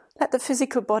 Let the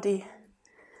physical body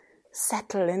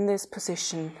settle in this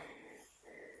position.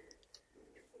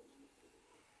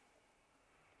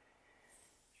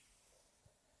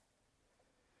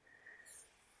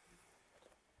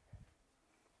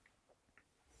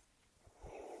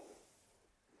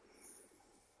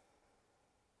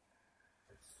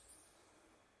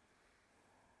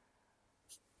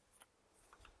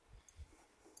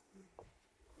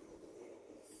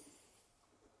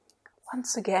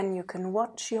 Once again, you can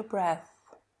watch your breath.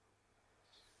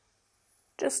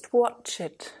 Just watch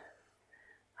it,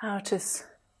 how it is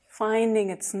finding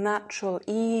its natural,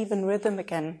 even rhythm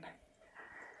again.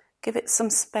 Give it some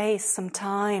space, some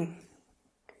time.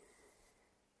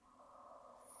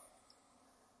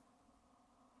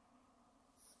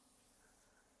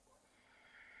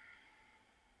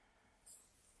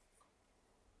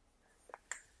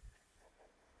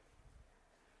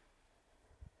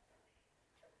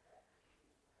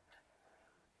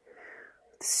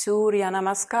 Surya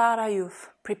Namaskara, you've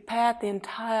prepared the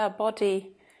entire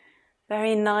body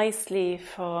very nicely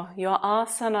for your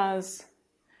asanas.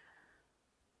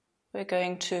 We're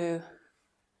going to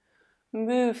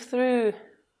move through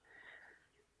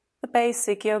the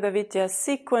basic Yoga Vidya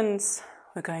sequence.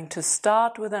 We're going to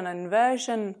start with an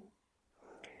inversion.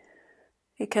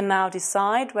 You can now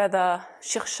decide whether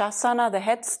Shirshasana, the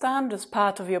headstand, is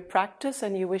part of your practice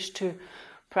and you wish to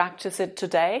practice it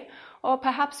today, or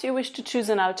perhaps you wish to choose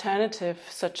an alternative,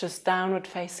 such as downward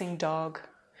facing dog.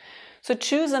 So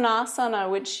choose an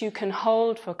asana which you can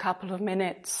hold for a couple of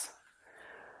minutes.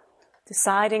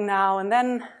 Deciding now and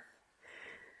then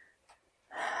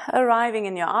arriving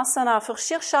in your asana. For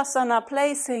Shirshasana,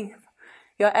 placing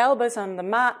your elbows on the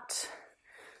mat.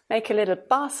 Make a little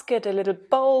basket, a little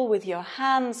bowl with your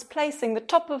hands, placing the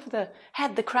top of the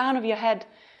head, the crown of your head,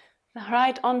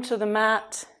 right onto the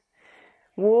mat.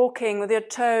 Walking with your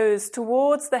toes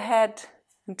towards the head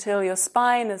until your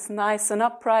spine is nice and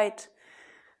upright.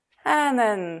 And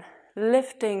then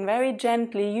lifting very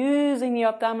gently, using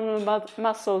your abdominal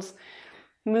muscles,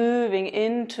 moving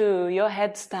into your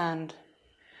headstand.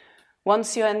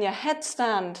 Once you're in your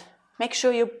headstand, make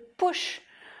sure you push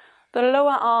the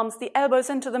lower arms, the elbows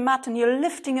into the mat, and you're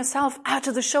lifting yourself out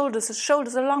of the shoulders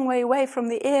a long way away from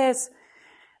the ears.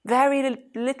 Very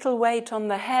little weight on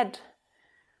the head.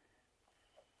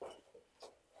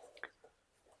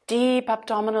 Deep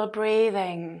abdominal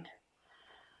breathing.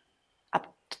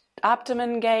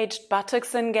 Abdomen engaged,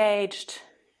 buttocks engaged.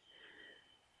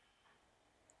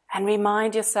 And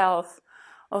remind yourself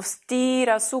of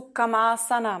Sthira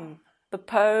Sukhamasanam, the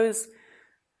pose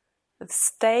that's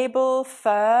stable,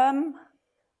 firm,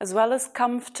 as well as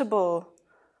comfortable.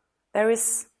 There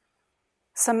is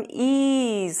some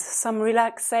ease, some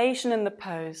relaxation in the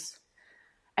pose.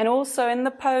 And also in the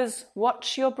pose,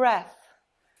 watch your breath.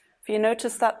 If you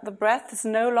notice that the breath is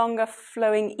no longer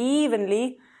flowing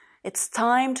evenly, it's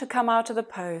time to come out of the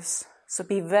pose. So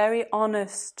be very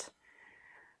honest.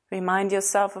 Remind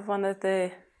yourself of one of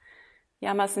the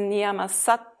yamas and niyamas,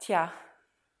 satya,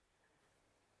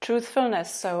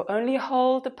 truthfulness. So only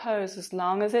hold the pose as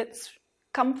long as it's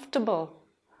comfortable.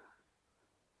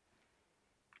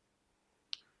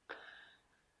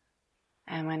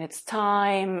 And when it's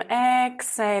time,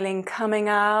 exhaling, coming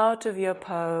out of your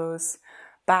pose,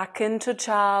 back into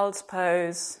child's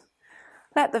pose.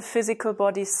 Let the physical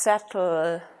body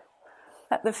settle.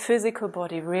 Let the physical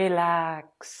body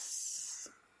relax.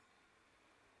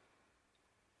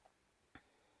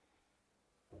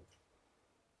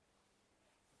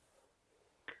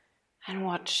 And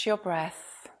watch your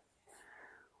breath.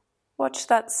 Watch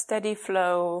that steady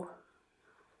flow.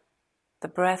 The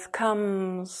breath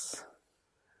comes,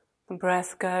 the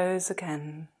breath goes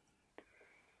again.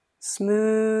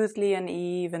 Smoothly and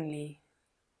evenly.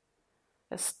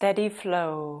 A steady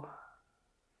flow.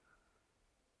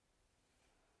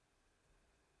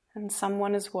 And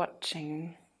someone is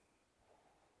watching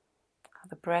how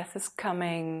the breath is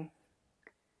coming,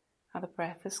 how the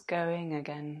breath is going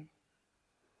again.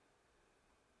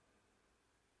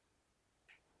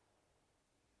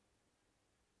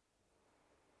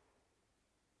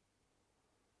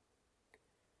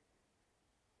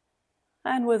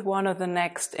 And with one of the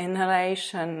next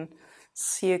inhalations,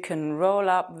 you can roll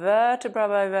up vertebra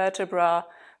by vertebra,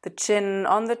 the chin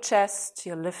on the chest,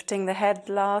 you're lifting the head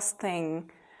last thing,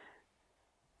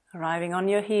 arriving on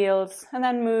your heels, and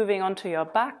then moving onto your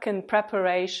back in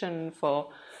preparation for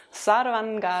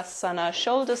Sarvangasana,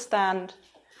 shoulder stand.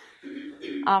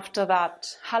 After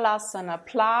that, Halasana,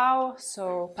 plow,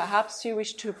 so perhaps you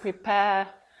wish to prepare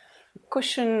a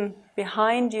cushion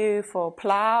behind you for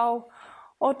plow,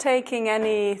 or taking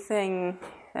anything,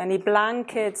 any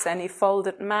blankets, any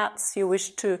folded mats you wish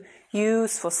to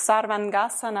use for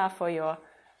Sarvangasana, for your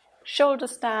shoulder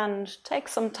stand. Take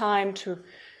some time to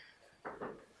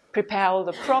prepare all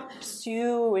the props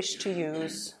you wish to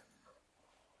use.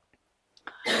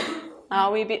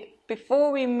 Now,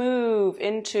 before we move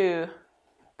into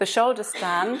the shoulder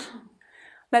stand,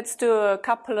 let's do a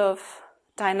couple of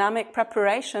dynamic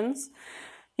preparations.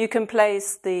 You can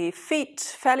place the feet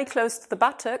fairly close to the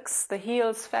buttocks, the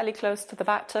heels fairly close to the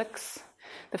buttocks,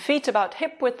 the feet about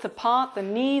hip width apart, the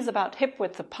knees about hip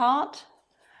width apart.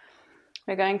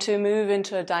 We're going to move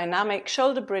into a dynamic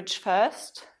shoulder bridge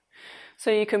first.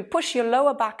 So you can push your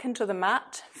lower back into the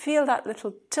mat, feel that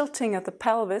little tilting of the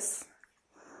pelvis,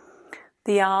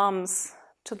 the arms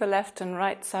to the left and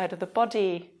right side of the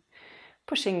body,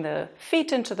 pushing the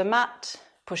feet into the mat,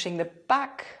 pushing the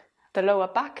lower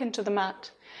back into the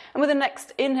mat. And with the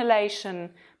next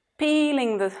inhalation,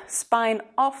 peeling the spine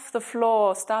off the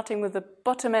floor, starting with the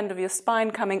bottom end of your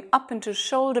spine coming up into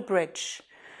shoulder bridge.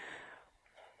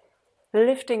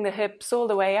 Lifting the hips all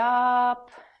the way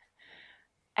up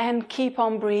and keep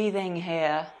on breathing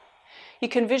here. You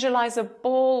can visualize a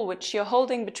ball which you're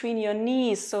holding between your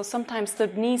knees, so sometimes the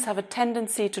knees have a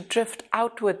tendency to drift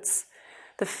outwards.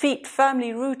 The feet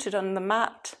firmly rooted on the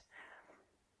mat.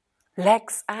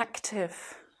 Legs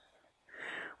active.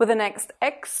 With the next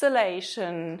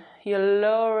exhalation, you're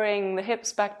lowering the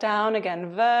hips back down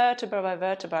again, vertebra by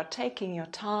vertebra, taking your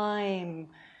time.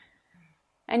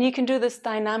 And you can do this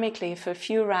dynamically for a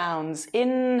few rounds,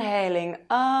 inhaling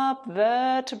up,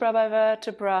 vertebra by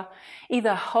vertebra,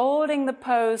 either holding the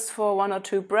pose for 1 or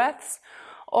 2 breaths,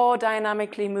 or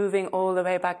dynamically moving all the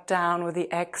way back down with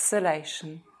the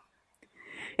exhalation.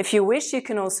 If you wish, you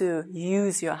can also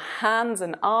use your hands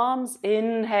and arms,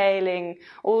 inhaling,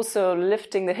 also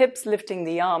lifting the hips, lifting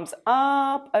the arms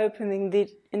up, opening the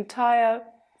entire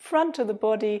front of the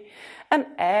body, and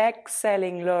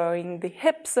exhaling, lowering the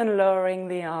hips and lowering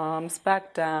the arms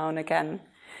back down again.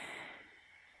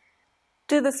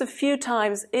 Do this a few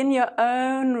times in your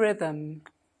own rhythm,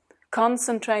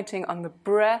 concentrating on the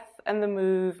breath and the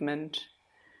movement.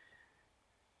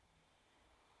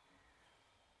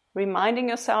 Reminding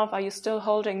yourself, are you still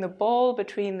holding the ball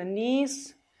between the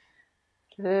knees?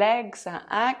 Legs are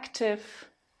active.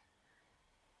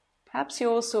 Perhaps you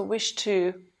also wish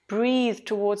to breathe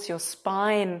towards your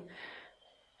spine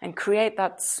and create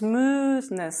that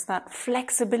smoothness, that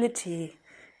flexibility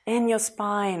in your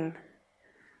spine.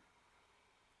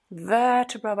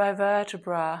 Vertebra by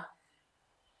vertebra,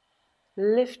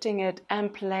 lifting it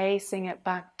and placing it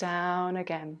back down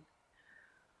again.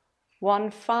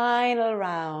 One final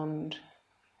round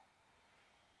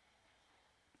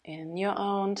in your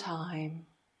own time.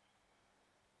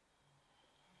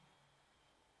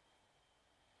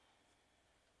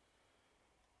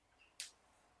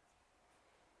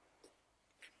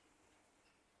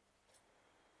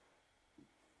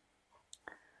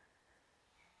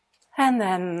 And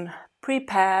then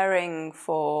preparing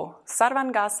for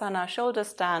Sarvangasana, shoulder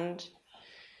stand.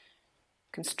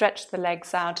 You can stretch the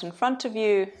legs out in front of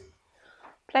you,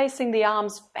 placing the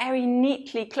arms very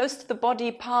neatly close to the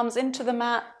body, palms into the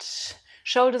mat,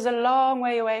 shoulders a long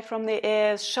way away from the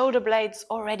ears, shoulder blades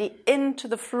already into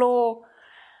the floor.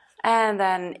 And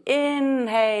then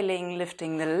inhaling,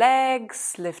 lifting the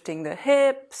legs, lifting the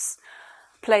hips,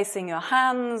 placing your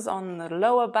hands on the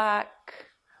lower back.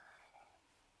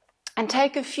 And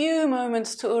take a few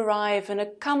moments to arrive in a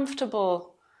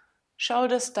comfortable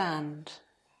shoulder stand.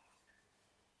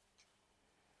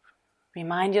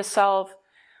 Remind yourself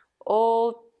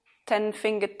all 10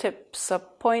 fingertips are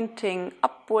pointing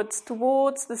upwards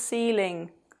towards the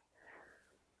ceiling.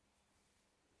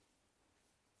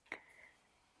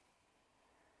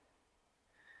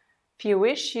 If you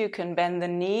wish, you can bend the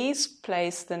knees,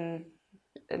 place the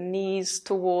knees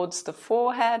towards the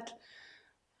forehead,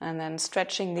 and then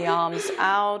stretching the arms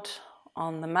out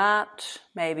on the mat.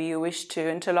 Maybe you wish to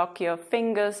interlock your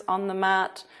fingers on the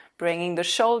mat, bringing the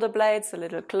shoulder blades a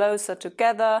little closer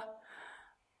together,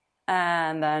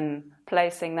 and then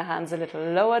placing the hands a little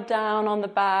lower down on the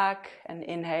back, and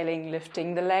inhaling,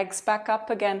 lifting the legs back up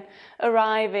again,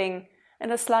 arriving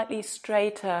in a slightly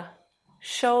straighter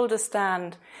shoulder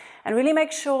stand. And really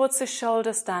make sure it's a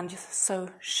shoulder stand. So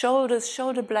shoulders,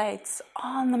 shoulder blades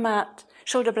on the mat,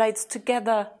 shoulder blades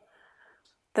together.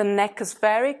 The neck is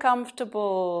very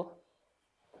comfortable.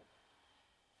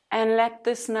 And let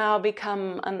this now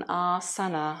become an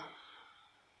asana.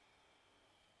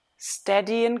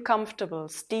 Steady and comfortable.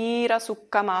 Sthira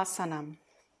Sukham Asanam.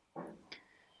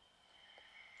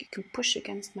 You can push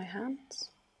against my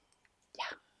hands.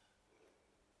 Yeah.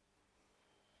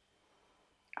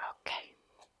 Okay.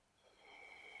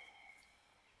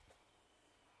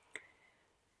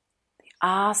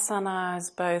 Asana is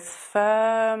both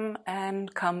firm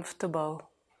and comfortable.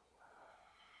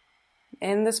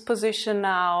 In this position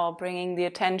now, bringing the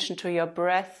attention to your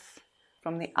breath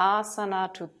from the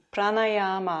asana to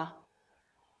pranayama.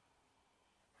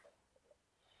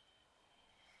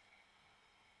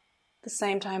 At the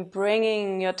same time,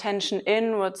 bringing your attention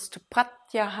inwards to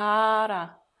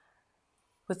pratyahara,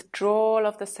 withdrawal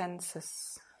of the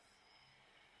senses.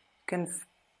 You can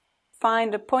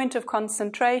find a point of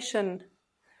concentration,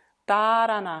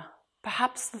 dharana,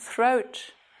 perhaps the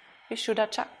throat, Vishuddha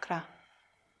chakra.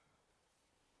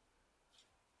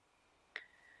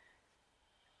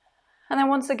 And then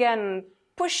once again,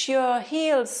 push your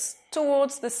heels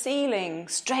towards the ceiling,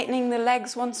 straightening the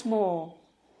legs once more.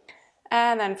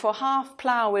 And then for half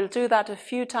plow, we'll do that a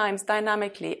few times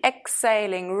dynamically.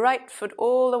 Exhaling, right foot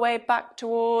all the way back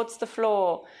towards the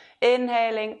floor.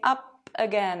 Inhaling up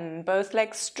again, both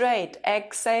legs straight.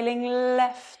 Exhaling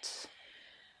left.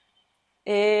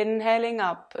 Inhaling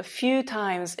up a few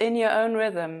times in your own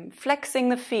rhythm. Flexing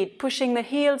the feet, pushing the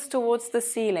heels towards the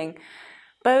ceiling.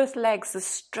 Both legs as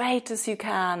straight as you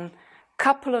can.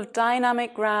 Couple of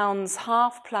dynamic rounds,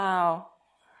 half plow.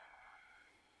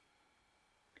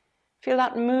 Feel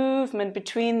that movement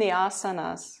between the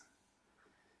asanas.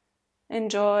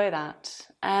 Enjoy that.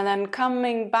 And then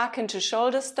coming back into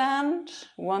shoulder stand.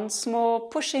 Once more,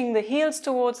 pushing the heels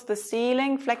towards the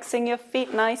ceiling, flexing your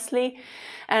feet nicely.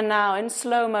 And now in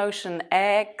slow motion,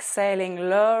 exhaling,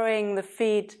 lowering the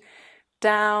feet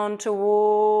down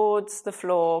towards the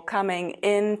floor, coming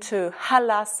into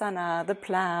halasana, the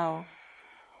plow.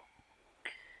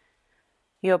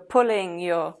 You're pulling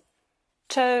your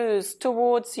toes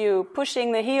towards you,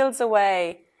 pushing the heels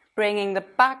away, bringing the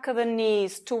back of the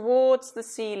knees towards the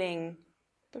ceiling.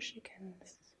 Push again.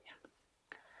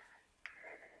 Yeah.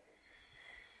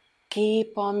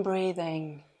 Keep on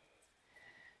breathing.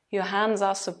 Your hands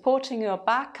are supporting your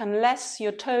back unless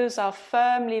your toes are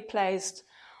firmly placed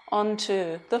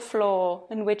onto the floor,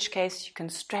 in which case you can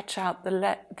stretch out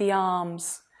the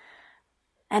arms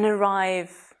and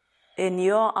arrive in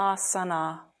your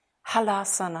asana,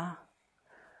 halasana.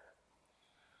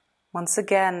 Once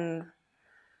again,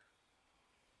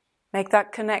 make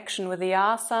that connection with the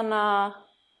asana,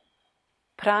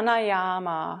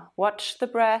 pranayama. Watch the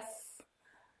breath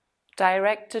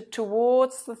directed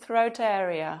towards the throat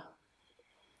area.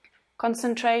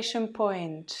 Concentration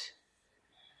point.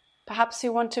 Perhaps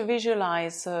you want to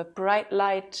visualize a bright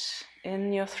light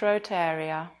in your throat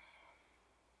area.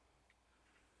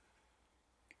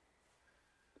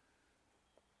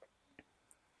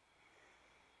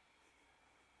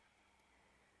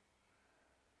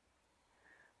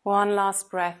 One last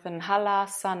breath in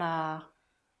halasana.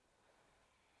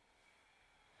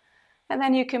 And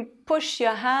then you can push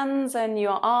your hands and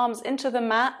your arms into the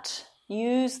mat.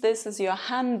 Use this as your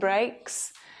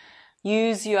handbrakes.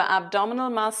 Use your abdominal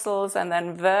muscles and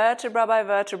then vertebra by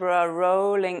vertebra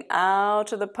rolling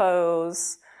out of the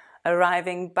pose,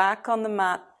 arriving back on the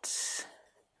mat.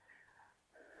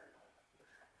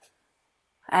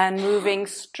 And moving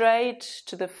straight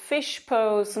to the fish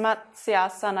pose,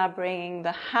 Matsyasana, bringing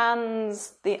the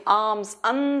hands, the arms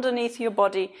underneath your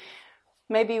body.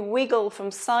 Maybe wiggle from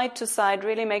side to side.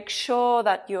 Really make sure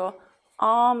that your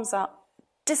arms are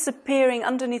disappearing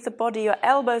underneath the body. Your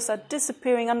elbows are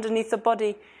disappearing underneath the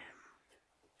body.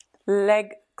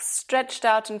 Legs stretched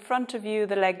out in front of you,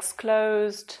 the legs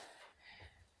closed.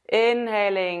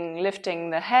 Inhaling,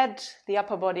 lifting the head, the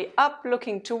upper body up,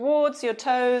 looking towards your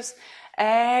toes.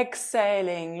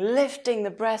 Exhaling, lifting the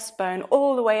breastbone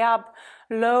all the way up,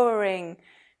 lowering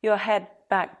your head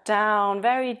back down,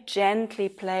 very gently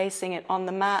placing it on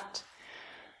the mat,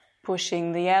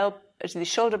 pushing the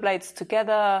shoulder blades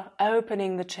together,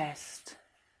 opening the chest.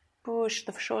 Push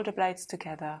the shoulder blades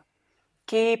together.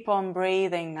 Keep on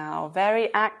breathing now,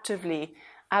 very actively,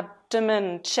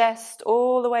 abdomen, chest,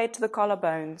 all the way to the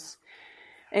collarbones.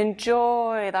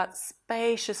 Enjoy that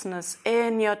spaciousness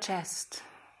in your chest.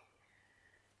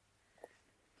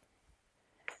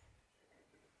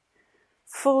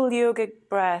 Full yogic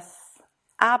breath,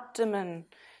 abdomen,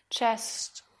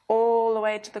 chest, all the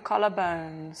way to the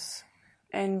collarbones.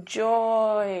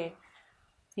 Enjoy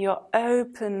your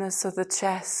openness of the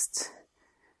chest.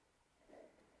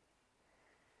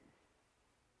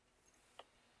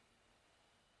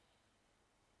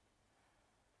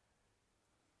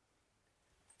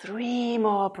 Three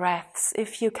more breaths,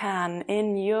 if you can,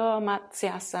 in your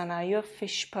Matsyasana, your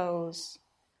fish pose.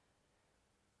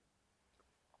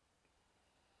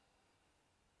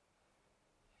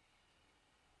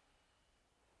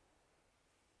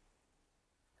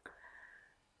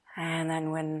 And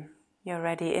then when you're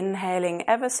ready, inhaling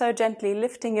ever so gently,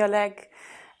 lifting your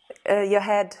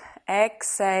head,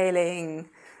 exhaling,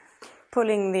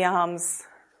 pulling the arms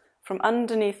from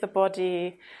underneath the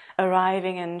body,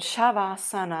 arriving in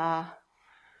Shavasana,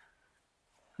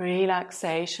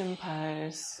 relaxation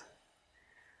pose.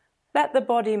 Let the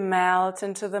body melt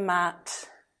into the mat.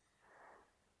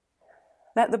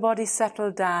 Let the body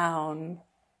settle down.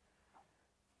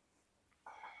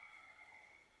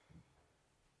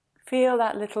 Feel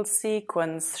that little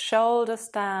sequence, shoulder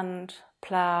stand,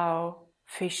 plow,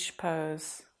 fish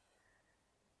pose.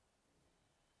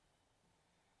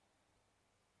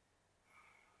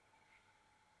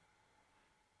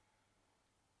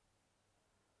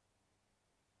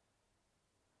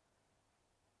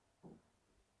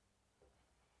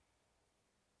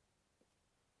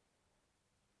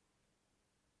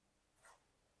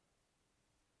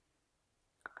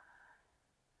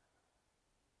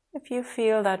 If you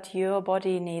feel that your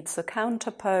body needs a counter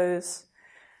pose,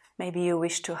 maybe you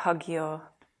wish to hug your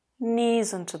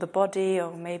knees onto the body,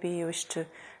 or maybe you wish to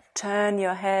turn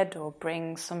your head or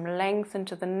bring some length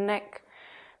into the neck,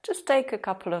 just take a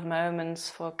couple of moments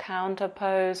for counter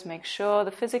pose. Make sure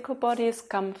the physical body is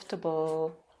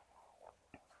comfortable.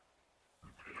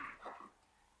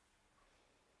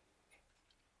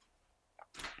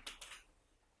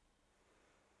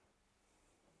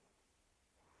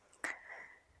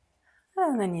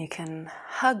 And then you can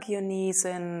hug your knees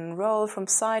in, roll from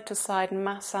side to side,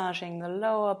 massaging the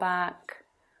lower back.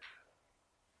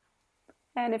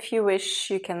 And if you wish,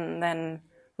 you can then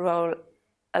roll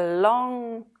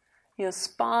along your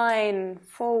spine,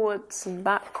 forwards and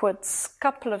backwards a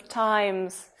couple of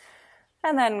times,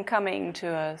 and then coming to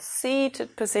a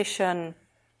seated position.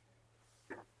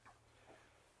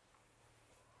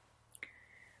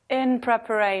 In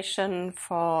preparation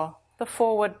for the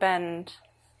forward bend,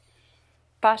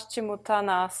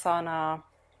 Paschimottanasana.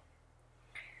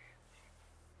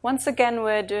 Once again,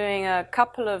 we're doing a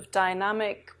couple of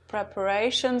dynamic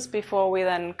preparations before we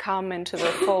then come into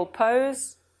the full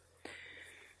pose.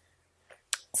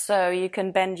 So you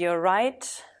can bend your right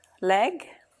leg.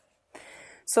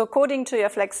 So according to your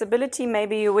flexibility,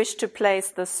 maybe you wish to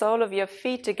place the sole of your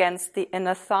feet against the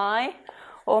inner thigh,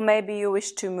 or maybe you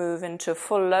wish to move into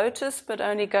full lotus, but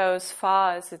only go as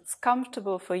far as it's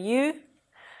comfortable for you.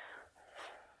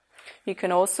 You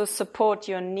can also support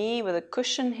your knee with a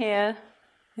cushion here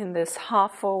in this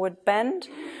half forward bend.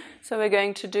 So we're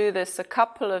going to do this a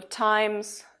couple of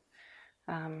times,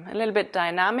 a little bit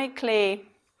dynamically,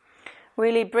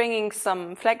 really bringing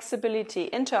some flexibility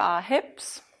into our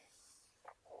hips.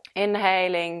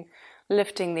 Inhaling,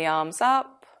 lifting the arms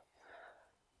up,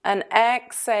 and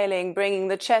exhaling, bringing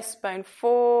the chest bone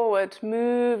forward,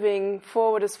 moving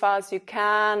forward as far as you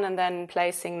can, and then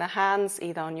placing the hands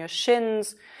either on your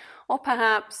shins, or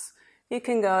perhaps you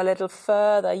can go a little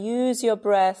further. Use your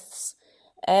breath,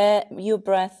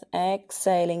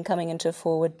 exhaling, coming into a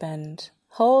forward bend.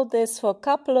 Hold this for a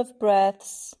couple of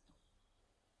breaths.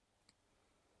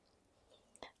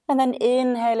 And then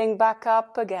inhaling back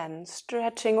up again,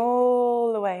 stretching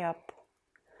all the way up.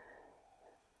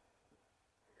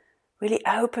 Really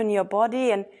open your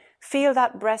body and feel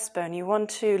that breastbone. You want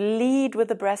to lead with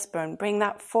the breastbone, bring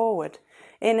that forward.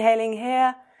 Inhaling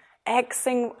here,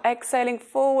 exhaling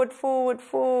forward, forward,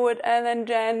 forward, and then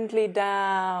gently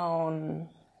down.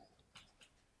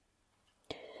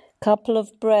 Couple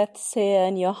of breaths here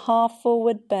in your half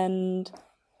forward bend.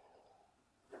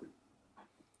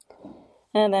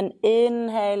 And then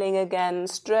inhaling again,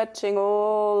 stretching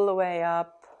all the way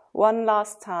up. One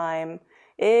last time.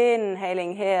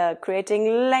 Inhaling here,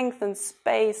 creating length and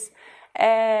space.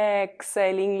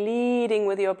 Exhaling, leading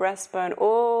with your breastbone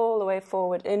all the way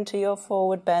forward into your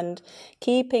forward bend,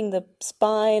 keeping the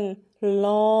spine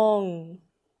long.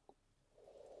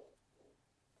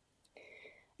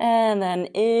 And then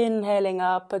inhaling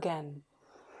up again.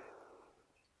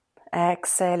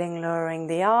 Exhaling, lowering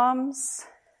the arms.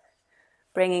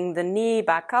 Bringing the knee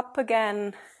back up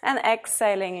again, and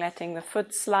exhaling, letting the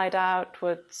foot slide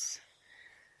outwards.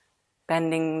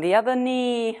 Bending the other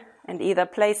knee, and either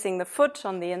placing the foot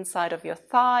on the inside of your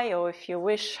thigh, or if you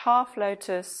wish, half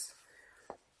lotus.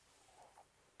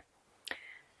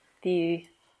 The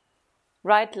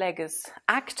right leg is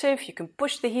active. You can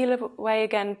push the heel away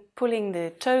again, pulling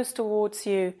the toes towards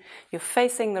you. You're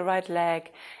facing the right leg.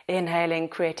 Inhaling,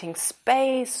 creating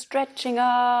space, stretching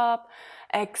up.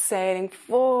 Exhaling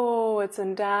forwards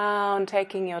and down,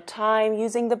 taking your time,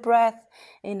 using the breath.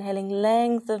 Inhaling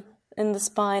length in the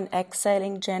spine,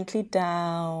 exhaling gently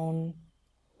down.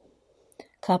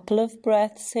 Couple of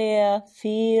breaths here.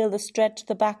 Feel the stretch,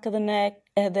 the back of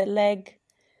the leg.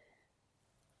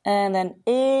 And then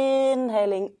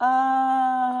inhaling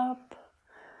up.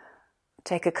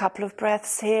 Take a couple of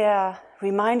breaths here.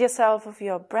 Remind yourself of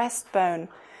your breastbone.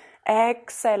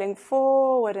 Exhaling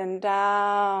forward and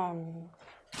down.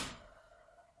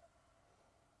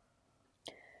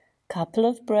 Couple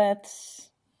of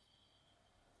breaths.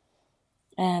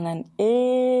 And then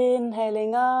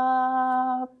inhaling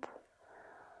up.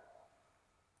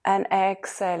 And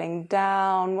exhaling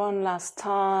down one last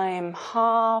time.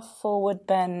 Half forward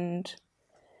bend.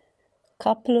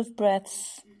 Couple of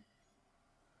breaths.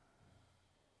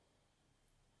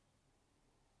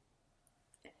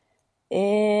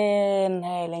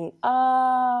 Inhaling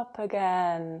up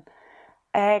again.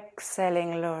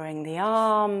 Exhaling, lowering the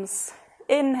arms.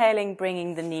 Inhaling,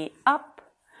 bringing the knee up.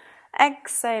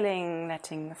 Exhaling,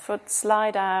 letting the foot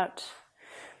slide out.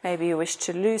 Maybe you wish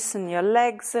to loosen your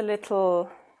legs a little.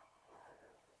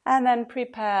 And then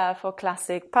prepare for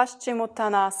classic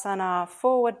Paschimottanasana,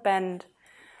 forward bend.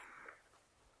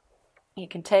 You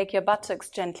can take your buttocks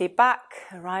gently back,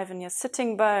 arrive in your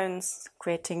sitting bones,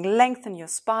 creating length in your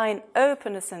spine,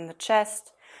 openness in the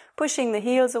chest, pushing the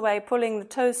heels away, pulling the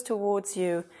toes towards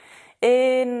you.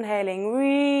 Inhaling,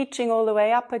 reaching all the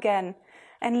way up again,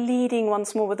 and leading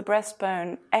once more with the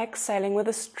breastbone. Exhaling with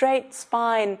a straight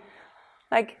spine,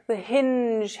 like the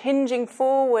hinging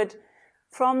forward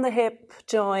from the hip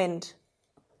joint.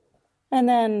 And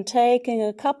then taking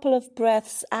a couple of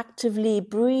breaths, actively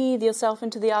breathe yourself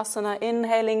into the asana,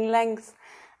 inhaling length,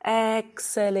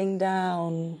 exhaling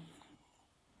down.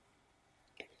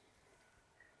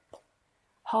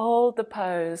 Hold the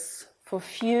pose for a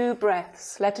few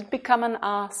breaths. Let it become an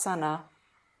asana.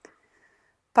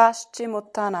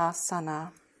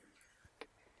 Paschimottanasana.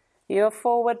 Your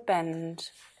forward bend.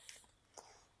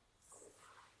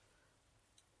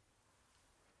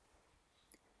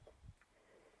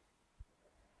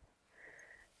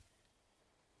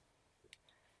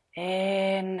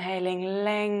 Inhaling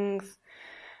length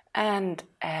and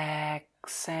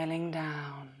exhaling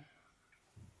down.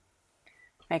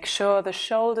 Make sure the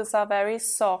shoulders are very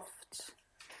soft.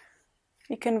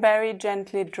 You can very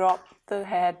gently drop the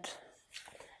head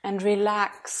and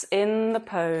relax in the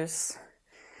pose.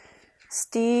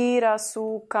 Sthira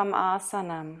Sukham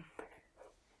Asanam.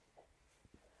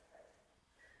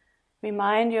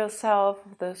 Remind yourself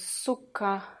of the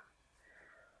sukha.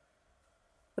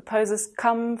 The pose is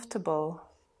comfortable.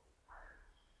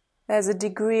 There's a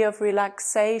degree of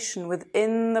relaxation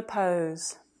within the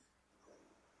pose.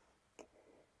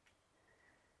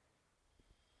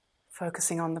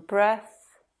 Focusing on the breath.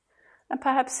 And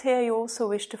perhaps here you also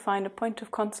wish to find a point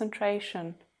of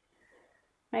concentration.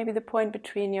 Maybe the point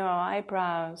between your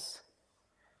eyebrows.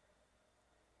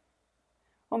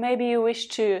 Or maybe you wish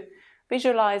to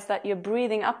visualize that you're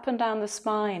breathing up and down the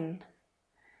spine.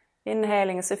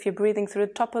 Inhaling as if you're breathing through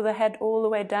the top of the head all the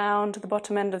way down to the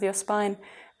bottom end of your spine.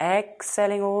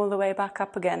 Exhaling all the way back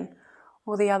up again.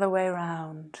 Or the other way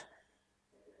around.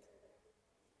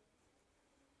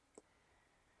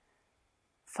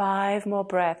 5 more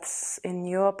breaths in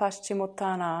your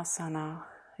Paschimottanasana,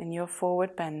 in your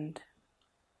forward bend.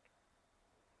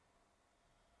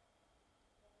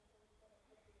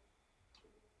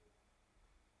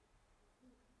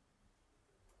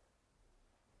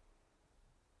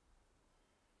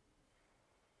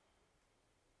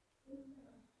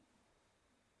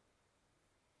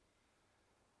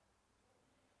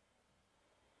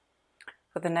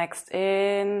 For the next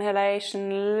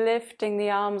inhalation, lifting the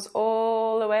arms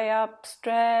all the way up,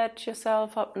 stretch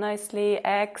yourself up nicely,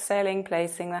 exhaling,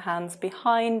 placing the hands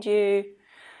behind you,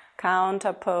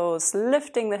 counter pose,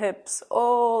 lifting the hips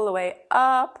all the way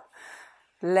up,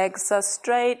 legs are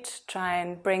straight, try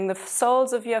and bring the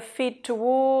soles of your feet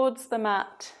towards the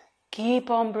mat, keep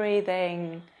on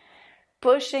breathing,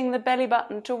 pushing the belly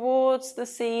button towards the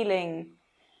ceiling.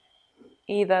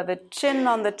 Either the chin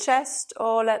on the chest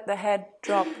or let the head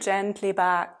drop gently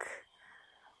back.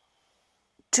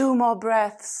 2 more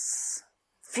breaths.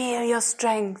 Feel your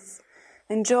strength.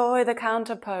 Enjoy the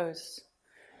counter pose.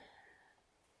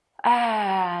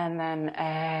 And then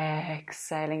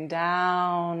exhaling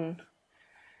down.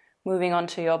 Moving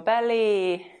onto your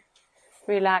belly.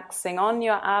 Relaxing on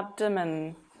your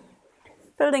abdomen.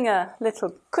 Building a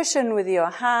little cushion with your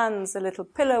hands, a little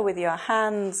pillow with your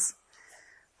hands.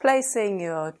 Placing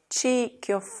your cheek,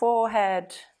 your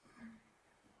forehead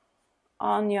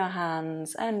on your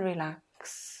hands and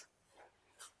relax.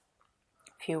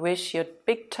 If you wish, your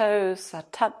big toes are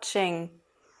touching.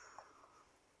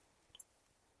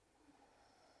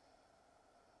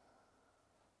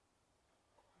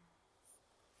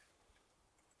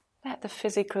 Let the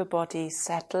physical body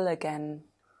settle again.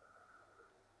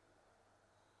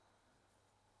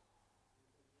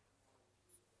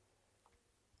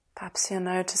 Perhaps you're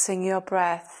noticing your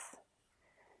breath.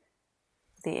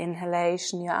 The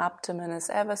inhalation, your abdomen is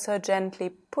ever so gently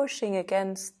pushing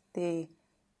against the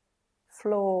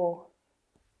floor.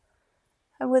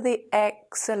 And with the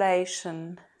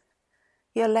exhalation,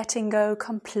 you're letting go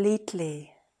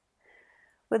completely.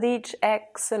 With each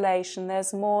exhalation,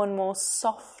 there's more and more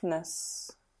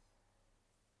softness.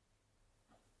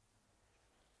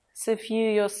 As if you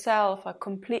yourself are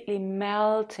completely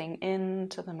melting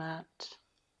into the mat.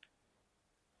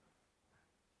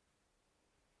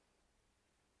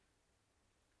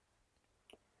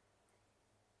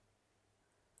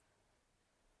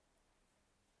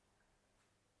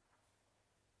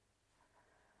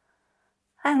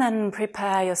 And then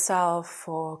prepare yourself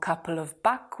for a couple of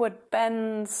backward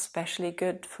bends, especially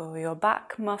good for your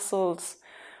back muscles.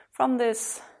 From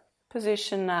this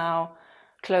position now,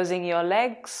 closing your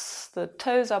legs, the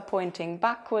toes are pointing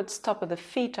backwards, top of the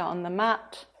feet are on the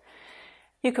mat.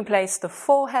 You can place the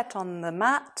forehead on the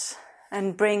mat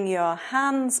and bring your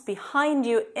hands behind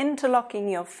you, interlocking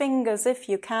your fingers if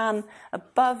you can,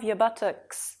 above your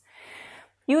buttocks.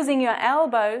 Using your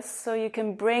elbows so you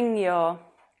can bring your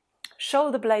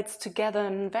shoulder blades together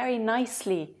and very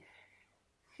nicely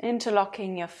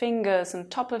interlocking your fingers and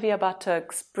top of your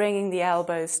buttocks, bringing the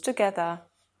elbows together.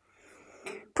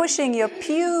 pushing your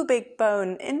pubic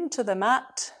bone into the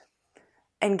mat,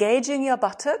 engaging your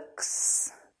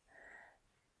buttocks.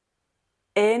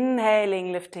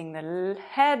 Inhaling, lifting the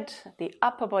head, the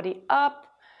upper body up,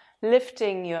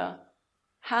 lifting your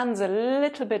hands a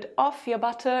little bit off your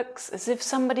buttocks, as if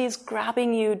somebody's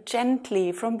grabbing you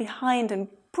gently from behind and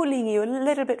pulling you a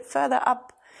little bit further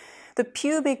up. The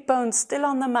pubic bone still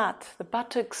on the mat, the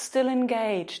buttocks still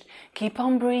engaged. Keep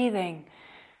on breathing.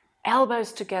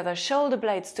 Elbows together, shoulder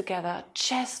blades together,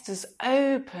 chest is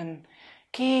open.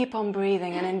 Keep on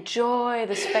breathing and enjoy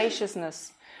the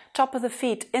spaciousness. Top of the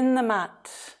feet in the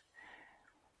mat.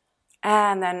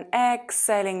 And then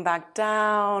exhaling back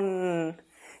down.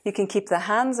 You can keep the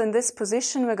hands in this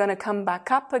position. We're going to come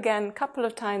back up again a couple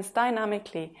of times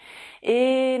dynamically.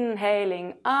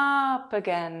 Inhaling up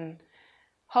again.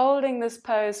 Holding this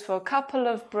pose for a couple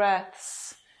of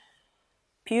breaths.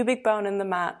 Pubic bone in the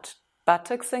mat.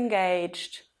 Buttocks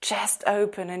engaged. Chest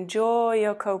open. Enjoy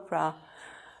your cobra.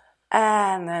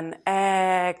 And then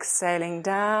exhaling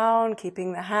down,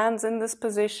 keeping the hands in this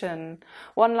position.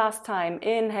 One last time,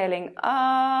 inhaling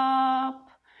up,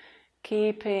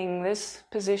 keeping this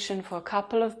position for a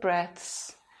couple of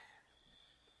breaths.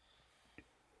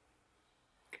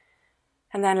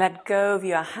 And then let go of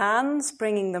your hands,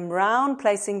 bringing them round,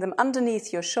 placing them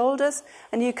underneath your shoulders.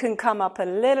 And you can come up a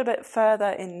little bit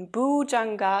further in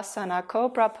Bhujangasana,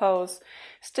 Cobra pose.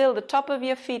 Still the top of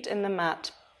your feet in the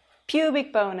mat.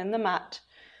 Pubic bone in the mat,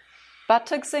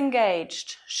 buttocks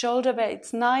engaged, shoulder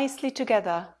blades nicely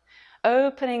together,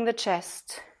 opening the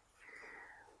chest.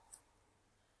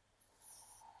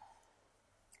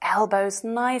 Elbows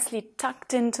nicely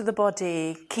tucked into the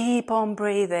body. Keep on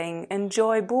breathing.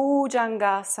 Enjoy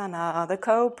Bhujangasana, the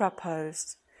Cobra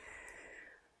pose.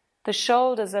 The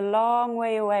shoulders a long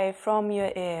way away from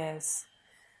your ears,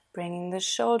 bringing the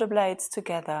shoulder blades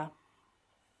together.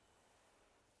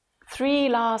 3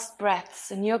 last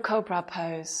breaths in your Cobra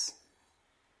pose.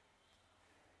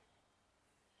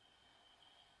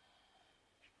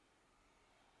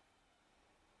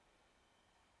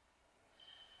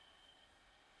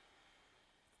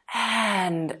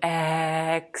 And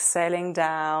exhaling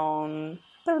down,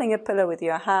 building a pillow with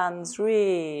your hands,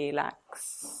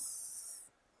 relax.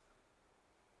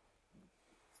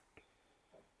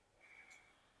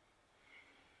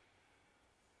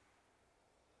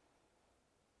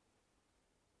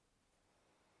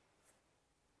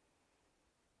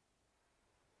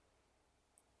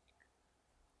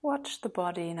 Watch the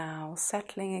body now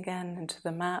settling again into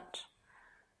the mat,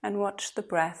 and watch the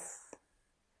breath,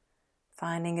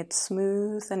 finding its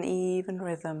smooth and even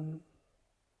rhythm.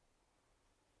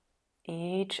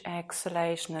 Each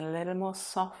exhalation a little more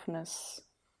softness,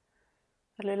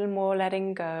 a little more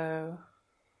letting go.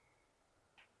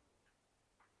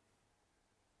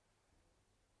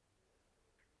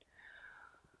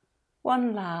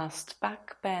 One last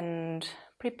back bend.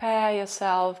 Prepare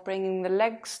yourself, bringing the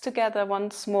legs together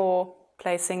once more,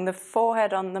 placing the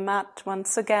forehead on the mat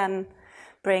once again,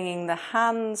 bringing the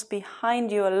hands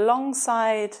behind you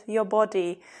alongside your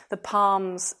body, the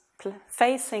palms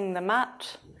facing the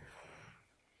mat.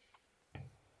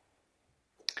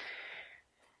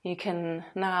 You can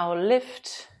now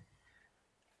lift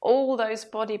all those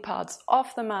body parts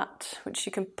off the mat, which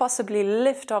you can possibly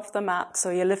lift off the mat.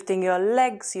 So you're lifting your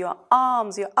legs, your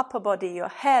arms, your upper body, your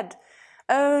head.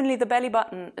 Only the belly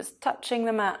button is touching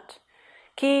the mat.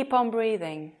 Keep on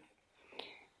breathing.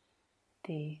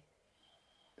 The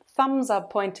thumbs are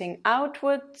pointing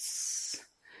outwards.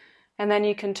 And then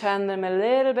you can turn them a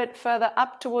little bit further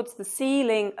up towards the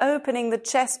ceiling, opening the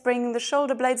chest, bringing the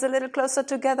shoulder blades a little closer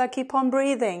together. Keep on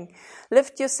breathing.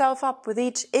 Lift yourself up with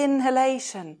each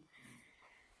inhalation.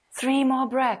 3 more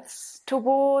breaths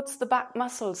towards the back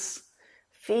muscles.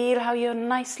 Feel how you're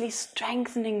nicely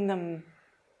strengthening them.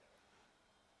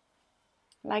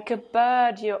 Like a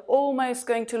bird, you're almost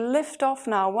going to lift off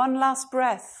now. One last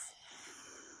breath.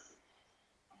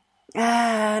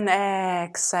 And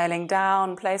exhaling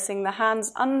down, placing the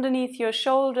hands underneath your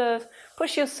shoulders.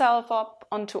 Push yourself up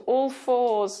onto all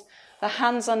fours. The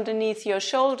hands underneath your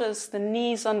shoulders, the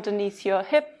knees underneath your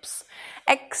hips.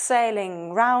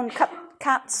 Exhaling, round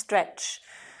cat stretch.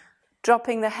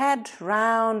 Dropping the head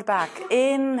round back.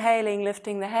 Inhaling,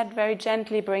 lifting the head very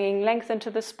gently, bringing length into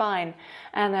the spine.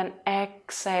 And then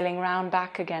exhaling round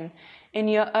back again. In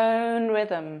your own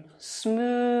rhythm,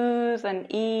 smooth and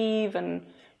even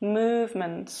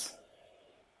movements.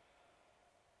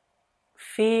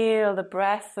 Feel the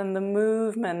breath and the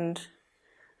movement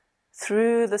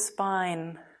through the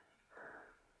spine.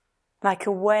 Like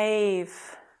a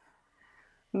wave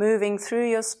moving through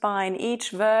your spine,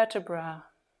 each vertebra.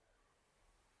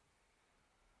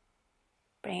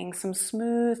 bringing some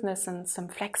smoothness and some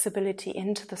flexibility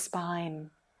into the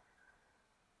spine.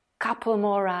 Couple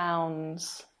more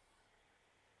rounds.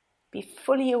 Be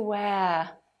fully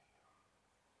aware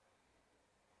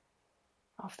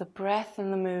of the breath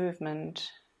and the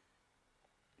movement.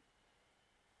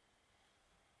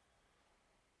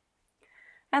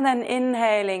 And then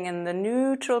inhaling in the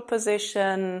neutral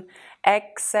position,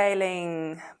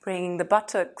 exhaling, bringing the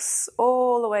buttocks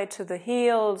all the way to the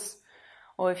heels,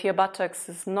 or if your buttocks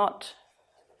is not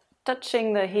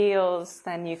touching the heels,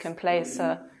 then you can place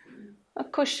a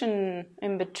cushion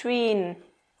in between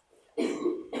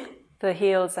the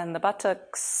heels and the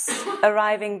buttocks,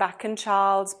 arriving back in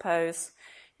child's pose.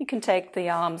 You can take the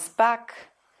arms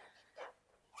back,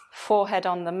 forehead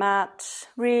on the mat,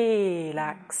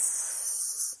 relax.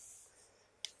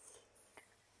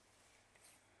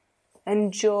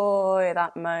 Enjoy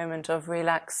that moment of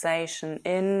relaxation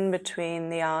in between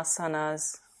the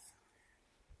asanas.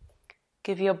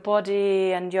 Give your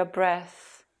body and your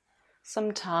breath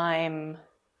some time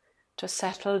to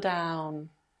settle down.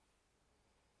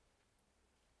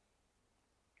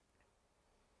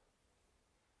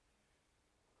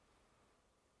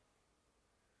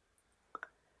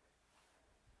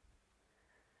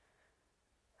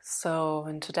 So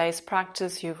in today's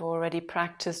practice, you've already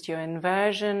practiced your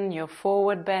inversion, your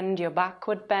forward bend, your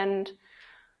backward bend.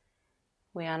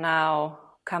 We are now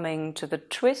coming to the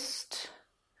twist.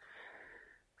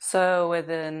 So with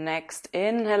the next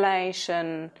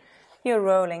inhalation, you're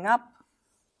rolling up.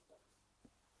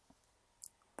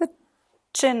 The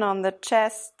chin on the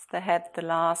chest, the head the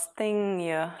last thing,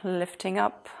 you're lifting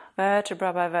up,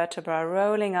 vertebra by vertebra,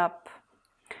 rolling up.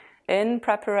 In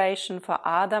preparation for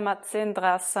Ardha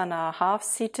Matsyendrasana,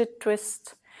 half-seated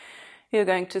twist, you're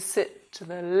going to sit to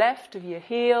the left of your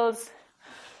heels,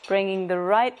 bringing the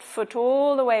right foot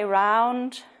all the way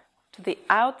round to the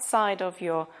outside of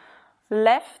your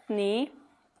left knee.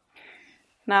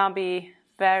 Now be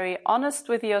very honest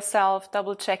with yourself,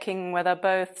 double-checking whether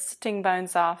both sitting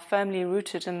bones are firmly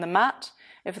rooted in the mat.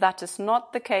 If that is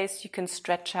not the case, you can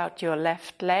stretch out your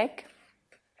left leg.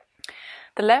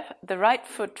 The right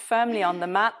foot firmly on the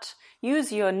mat.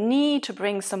 Use your knee to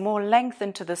bring some more length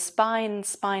into the spine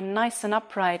nice and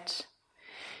upright.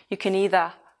 You can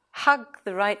either hug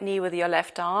the right knee with your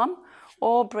left arm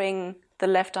or bring the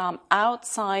left arm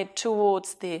outside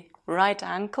towards the right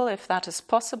ankle if that is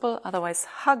possible. Otherwise,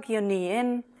 hug your knee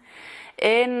in.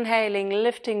 Inhaling,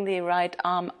 lifting the right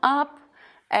arm up.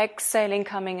 Exhaling,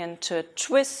 coming into a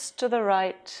twist to the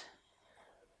right.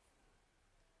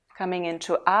 Coming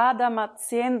into Ardha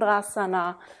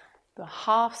Matsyendrasana, the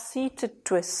half-seated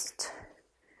twist.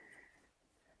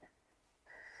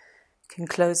 You can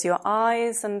close your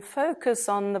eyes and focus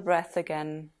on the breath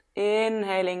again.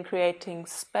 Inhaling, creating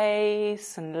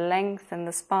space and length in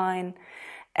the spine.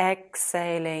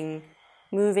 Exhaling,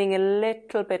 moving a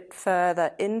little bit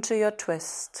further into your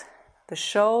twist. The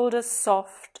shoulders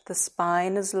soft, the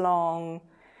spine is long,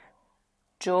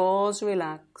 jaws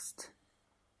relaxed.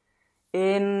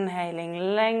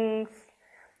 Inhaling length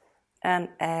and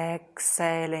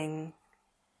exhaling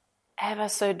ever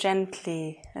so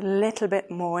gently, a little bit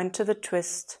more into the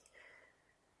twist.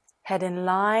 Head in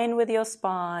line with your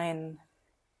spine.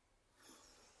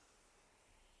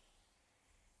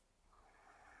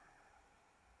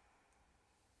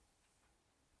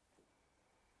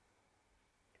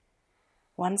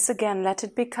 Once again, let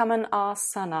it become an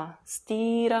asana,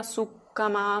 sthira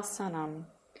sukkhamasana.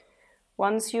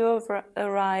 Once you have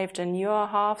arrived in your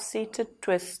half-seated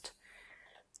twist,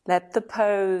 let the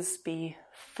pose be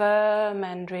firm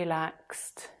and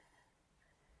relaxed.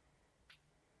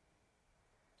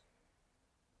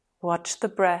 Watch the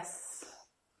breath.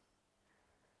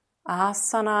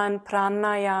 Asana and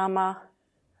pranayama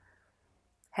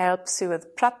helps you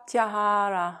with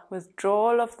pratyahara,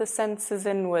 withdrawal of the senses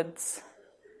inwards.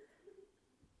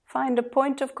 Find a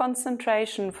point of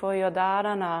concentration for your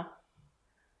dharana.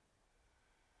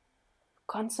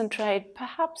 Concentrate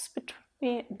perhaps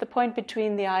between the point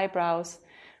between the eyebrows,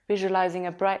 visualizing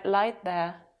a bright light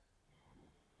there.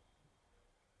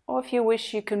 Or if you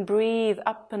wish, you can breathe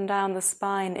up and down the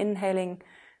spine, inhaling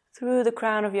through the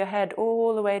crown of your head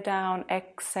all the way down,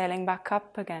 exhaling back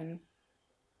up again.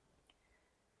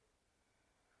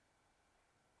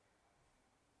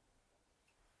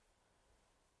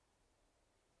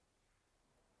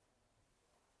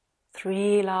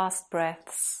 Three last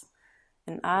breaths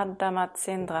in Ardha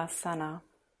Matsyendrasana.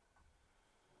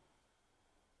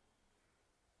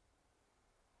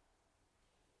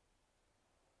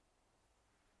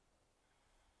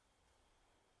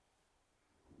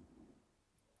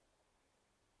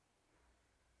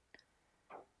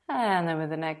 And then with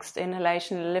the next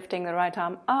inhalation, lifting the right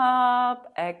arm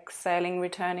up, exhaling,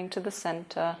 returning to the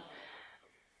center.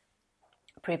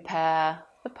 Prepare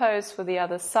the pose for the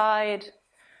other side.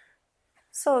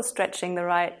 So stretching the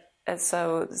right,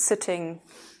 so sitting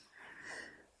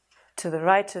to the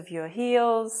right of your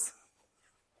heels.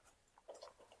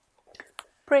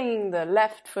 Bringing the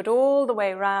left foot all the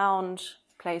way round,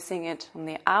 placing it on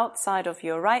the outside of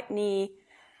your right knee,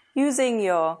 using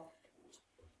your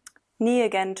knee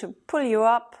again to pull you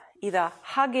up, either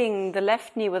hugging the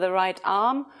left knee with the right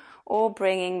arm or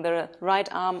bringing the right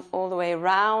arm all the way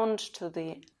round to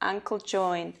the ankle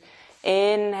joint.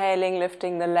 Inhaling,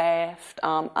 lifting the left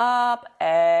arm up,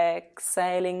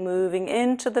 exhaling, moving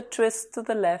into the twist to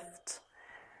the left.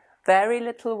 Very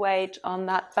little weight on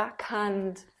that back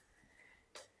hand.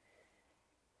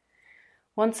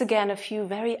 Once again, a few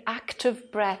very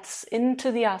active breaths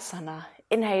into the asana.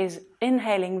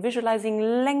 Inhaling,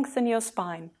 visualizing lengthen your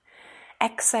spine.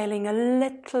 Exhaling a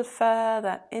little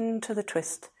further into the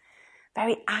twist.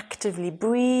 Very actively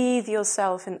breathe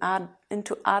yourself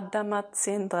into Ardha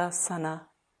Matsyendrasana.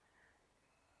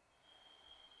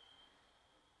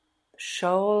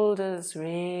 Shoulders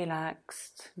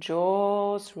relaxed,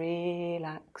 jaws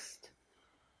relaxed,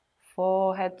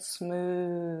 forehead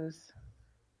smooth.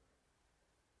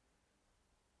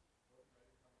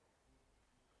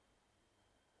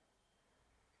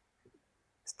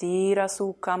 Sthira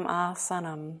Sukham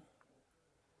Asanam.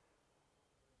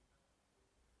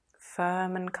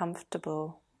 Firm and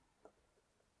comfortable,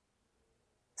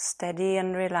 steady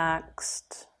and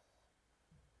relaxed.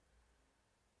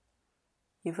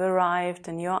 You've arrived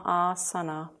in your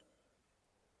asana.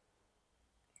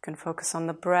 You can focus on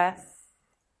the breath.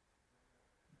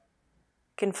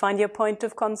 You can find your point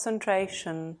of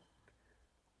concentration.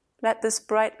 Let this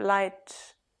bright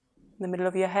light in the middle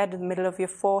of your head, in the middle of your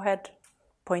forehead,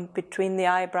 point between the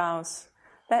eyebrows.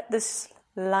 Let this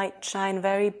light shine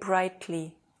very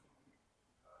brightly.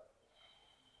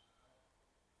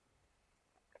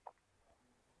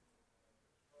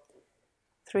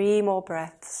 Three more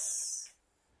breaths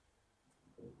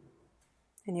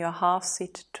in your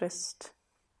half-seated twist.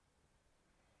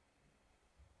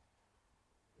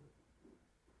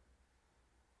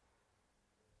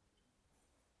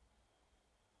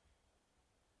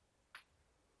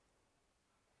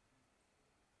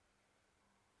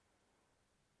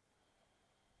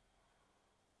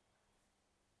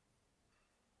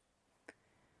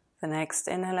 The next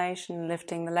inhalation,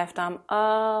 lifting the left arm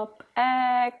up,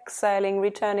 exhaling,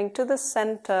 returning to the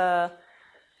center.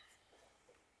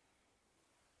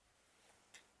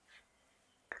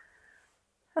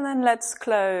 And then let's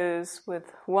close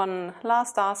with one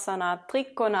last asana,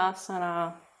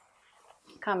 Trikonasana,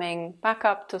 coming back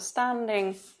up to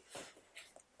standing.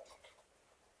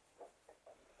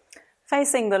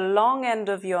 Facing the long end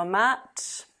of your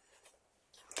mat,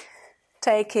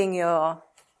 taking your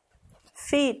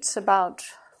feet about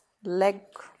leg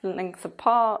length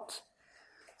apart,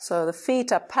 so the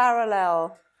feet are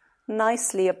parallel,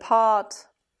 nicely apart.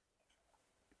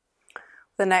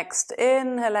 The next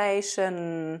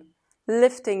inhalation,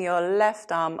 lifting your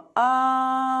left arm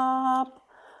up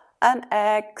and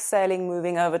exhaling,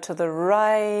 moving over to the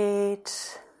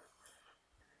right.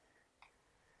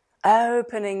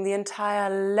 Opening the entire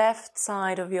left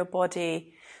side of your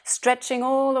body, stretching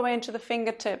all the way into the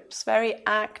fingertips, very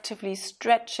actively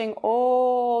stretching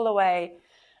all the way,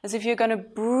 as if you're going to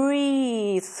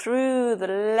breathe through the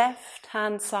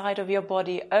left-hand side of your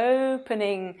body,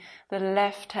 opening the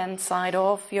left-hand side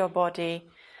of your body.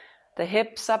 The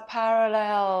hips are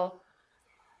parallel,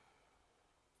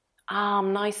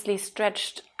 arm nicely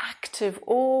stretched, active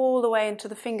all the way into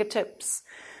the fingertips.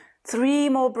 3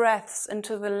 more breaths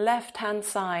into the left-hand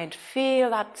side.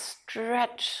 Feel that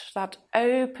stretch, that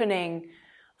opening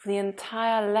of the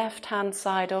entire left-hand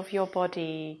side of your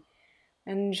body.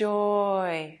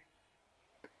 Enjoy.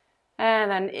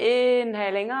 And then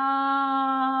inhaling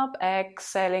up,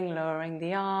 exhaling, lowering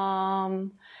the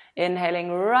arm.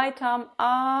 Inhaling right arm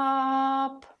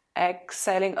up,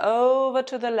 exhaling over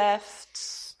to the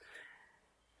left.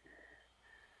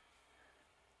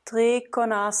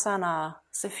 Trikonasana.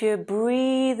 So if you're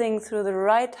breathing through the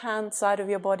right hand side of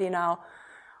your body now,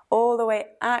 all the way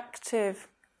active,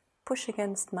 push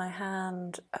against my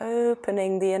hand,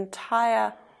 opening the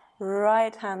entire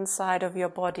right hand side of your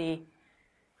body.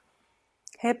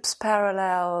 Hips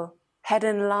parallel, head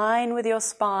in line with your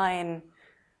spine.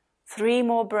 3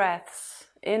 more breaths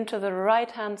into the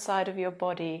right hand side of your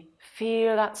body.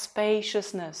 Feel that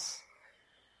spaciousness,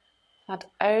 that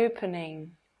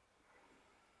opening.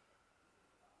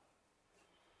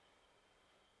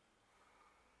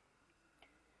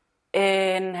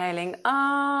 Inhaling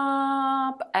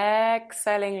up,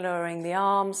 exhaling, lowering the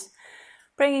arms,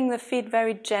 bringing the feet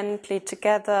very gently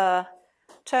together,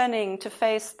 turning to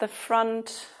face the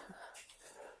front,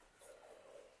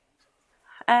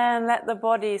 and let the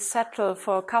body settle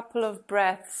for a couple of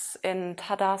breaths in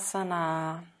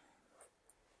Tadasana. You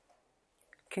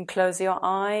can close your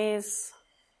eyes.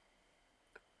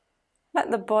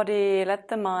 Let the body, let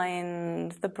the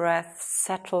mind, the breath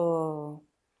settle.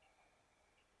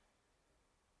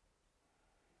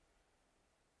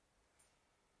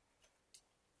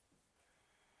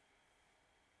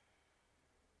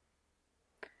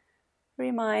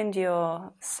 Remind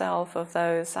yourself of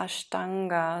those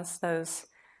ashtangas, those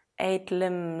 8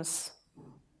 limbs.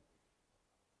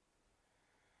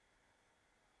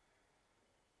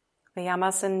 The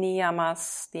yamas and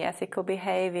niyamas, the ethical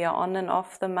behavior on and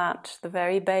off the mat, the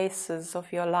very basis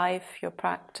of your life, your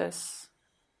practice.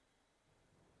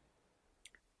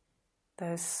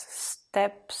 Those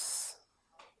steps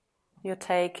you're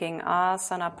taking,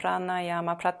 asana,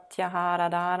 pranayama,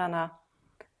 pratyahara, dharana,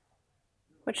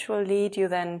 which will lead you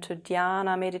then to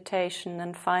dhyana, meditation,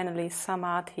 and finally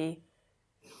samadhi,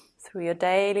 through your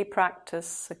daily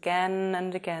practice, again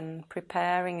and again,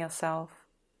 preparing yourself.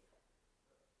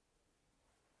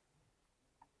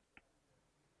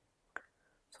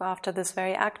 So after this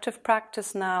very active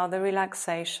practice now, the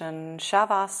relaxation,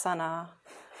 shavasana,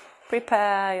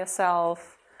 prepare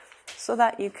yourself so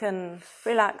that you can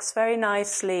relax very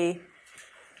nicely,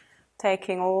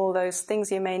 taking all those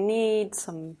things you may need,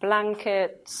 some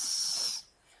blankets,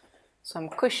 some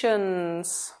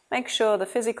cushions. Make sure the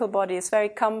physical body is very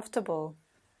comfortable.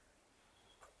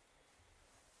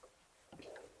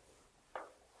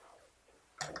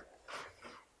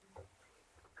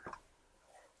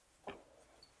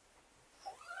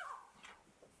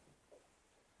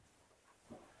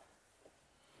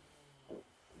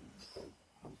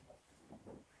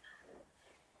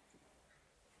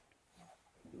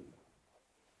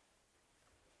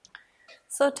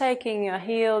 So taking your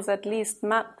heels at least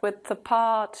mat width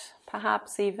apart,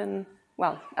 perhaps even,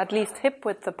 at least hip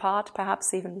width apart,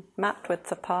 perhaps even mat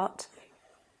width apart.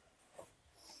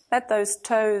 Let those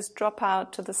toes drop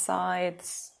out to the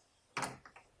sides.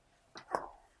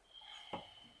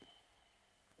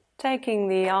 Taking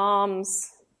the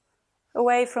arms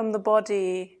away from the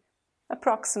body,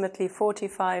 approximately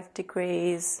 45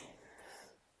 degrees.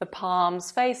 The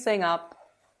palms facing up.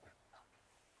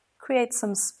 Create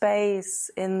some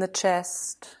space in the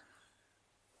chest.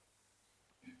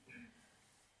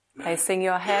 Placing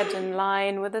your head in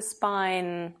line with the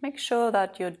spine. Make sure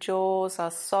that your jaws are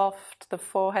soft, the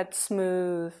forehead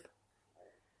smooth.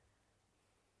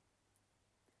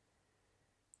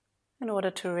 In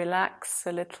order to relax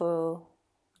a little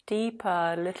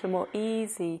deeper, a little more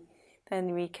easy,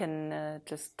 then we can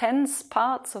just tense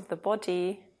parts of the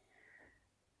body.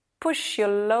 Push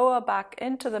your lower back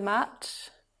into the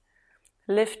mat.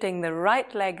 Lifting the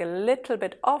right leg a little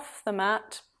bit off the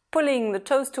mat, pulling the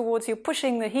toes towards you,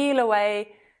 pushing the heel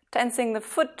away, tensing the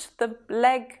foot, the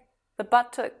leg, the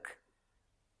buttock.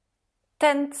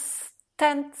 Tense,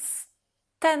 tense,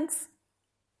 tense,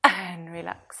 and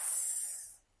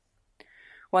relax.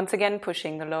 Once again,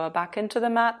 pushing the lower back into the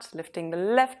mat, lifting the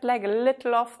left leg a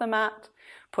little off the mat,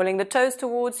 pulling the toes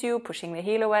towards you, pushing the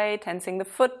heel away, tensing the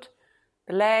foot,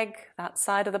 the leg, that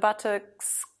side of the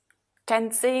buttocks.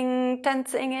 Tensing,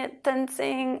 tensing it,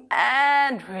 tensing,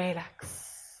 and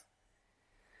relax.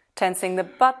 Tensing the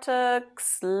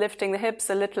buttocks, lifting the hips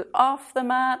a little off the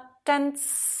mat.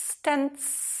 Tense,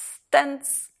 tense,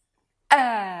 tense,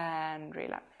 and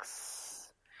relax.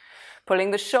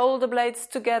 Pulling the shoulder blades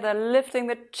together, lifting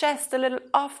the chest a little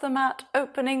off the mat,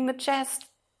 opening the chest,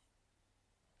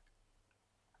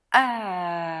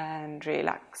 and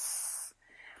relax.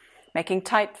 Making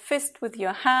tight fist with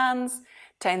your hands.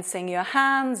 Tensing your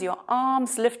hands, your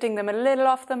arms, lifting them a little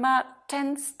off the mat.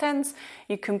 Tense, tense.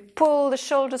 You can pull the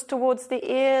shoulders towards the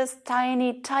ears.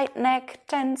 Tiny, tight neck.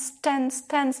 Tense, tense,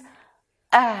 tense.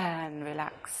 And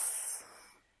relax.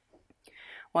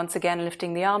 Once again,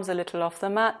 lifting the arms a little off the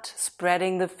mat.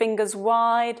 Spreading the fingers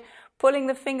wide. Pulling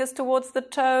the fingers towards the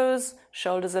toes.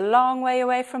 Shoulders a long way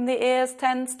away from the ears.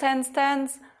 Tense, tense,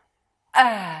 tense.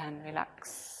 And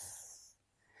relax.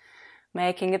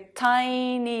 Making a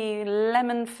tiny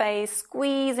lemon face,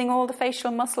 squeezing all the facial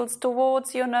muscles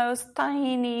towards your nose.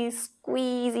 Tiny,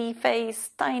 squeezy face,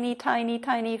 tiny, tiny,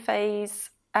 tiny face.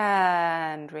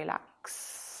 And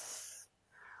relax.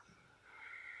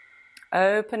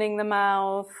 Opening the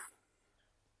mouth,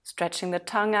 stretching the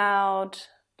tongue out,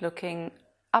 looking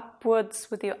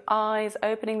upwards with your eyes,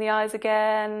 opening the eyes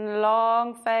again.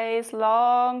 Long face,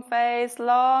 long face,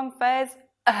 long face.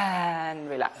 and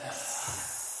relax.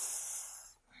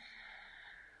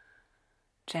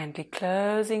 Gently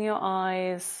closing your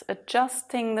eyes,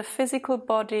 adjusting the physical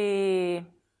body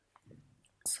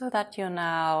so that you're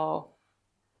now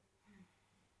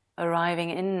arriving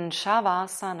in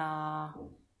Shavasana.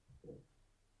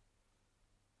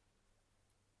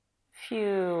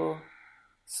 Few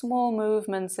small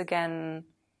movements again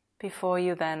before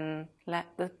you then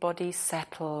let the body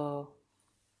settle.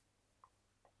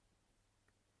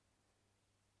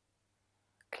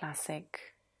 Classic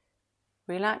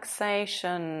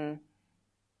relaxation.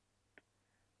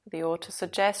 The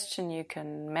auto-suggestion, you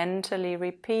can mentally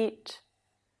repeat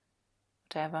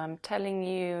whatever I'm telling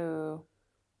you,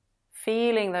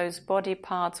 feeling those body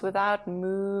parts without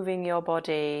moving your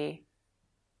body.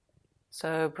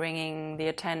 So bringing the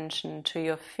attention to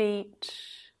your feet,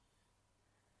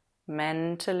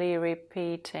 mentally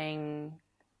repeating,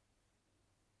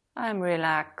 I'm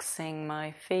relaxing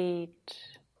my feet.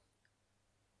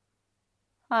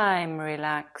 I'm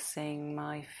relaxing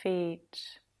my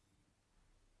feet.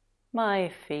 My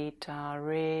feet are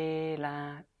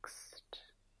relaxed.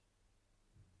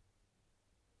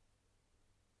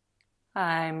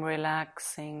 I'm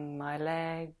relaxing my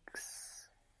legs.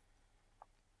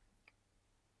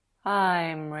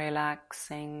 I'm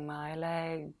relaxing my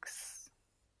legs.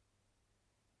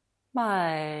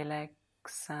 My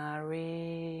legs are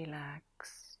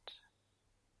relaxed.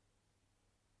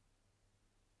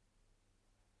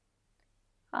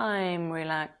 I'm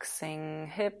relaxing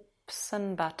hips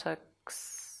and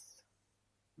buttocks.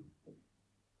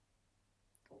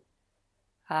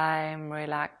 I'm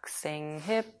relaxing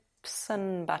hips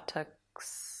and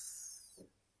buttocks.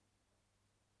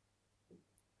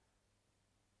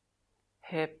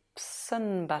 Hips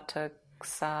and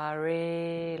buttocks are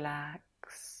relaxed.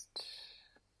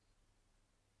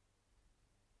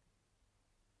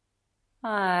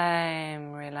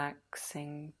 I'm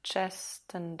relaxing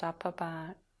chest and upper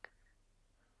back.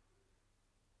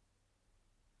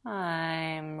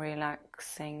 I'm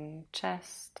relaxing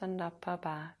chest and upper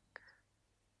back.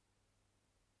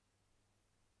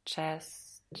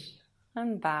 Chest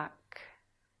and back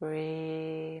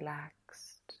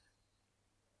relaxed.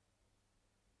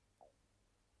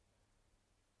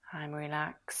 I'm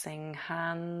relaxing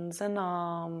hands and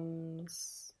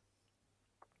arms.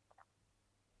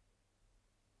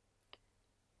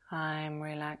 I'm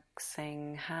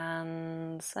relaxing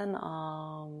hands and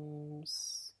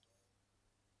arms.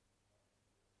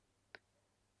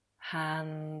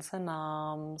 Hands and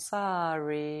arms are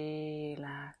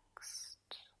relaxed.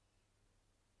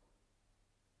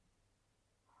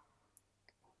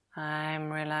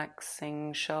 I'm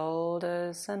relaxing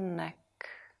shoulders and neck.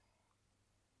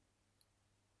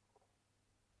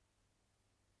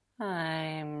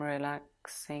 I'm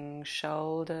relaxing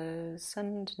shoulders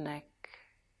and neck.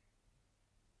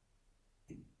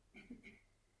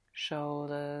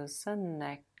 Shoulders and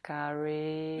neck are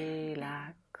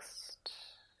relaxed.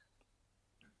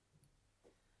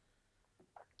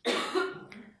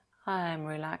 I'm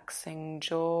relaxing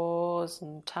jaws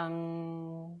and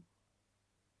tongue.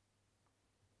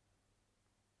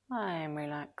 I'm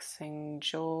relaxing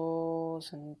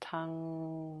jaws and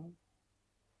tongue.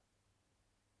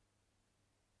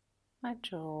 My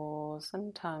jaws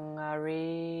and tongue are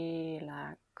relaxed.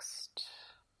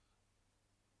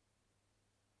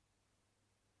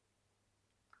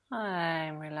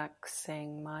 I'm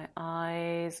relaxing my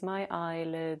eyes, my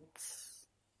eyelids.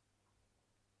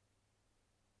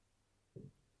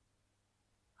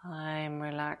 I'm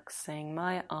relaxing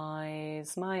my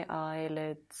eyes, my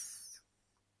eyelids.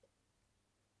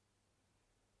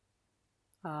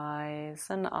 Eyes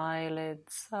and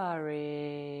eyelids are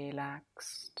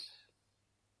relaxed.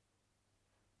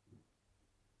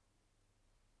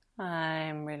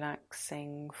 I'm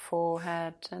relaxing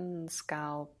forehead and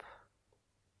scalp.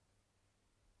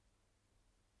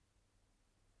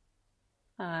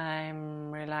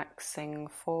 I'm relaxing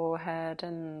forehead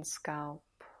and scalp.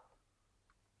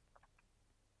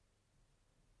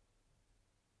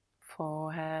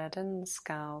 Forehead and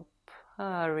scalp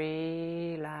are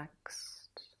relaxed.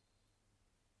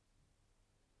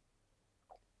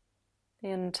 The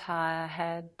entire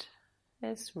head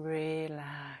is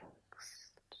relaxed.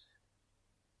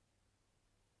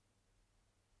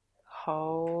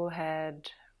 Whole head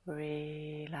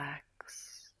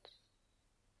relaxed.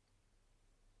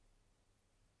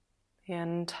 The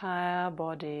entire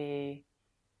body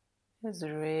is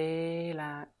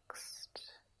relaxed.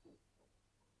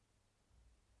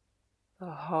 The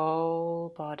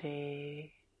whole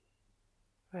body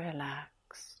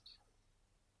relaxed.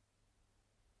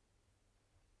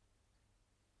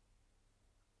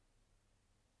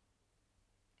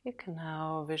 You can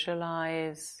now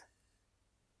visualize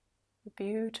a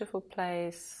beautiful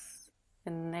place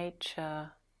in nature.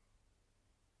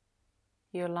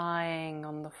 You're lying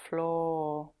on the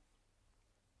floor,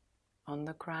 on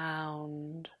the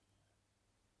ground.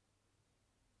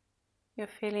 You're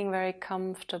feeling very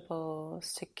comfortable,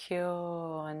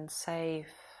 secure and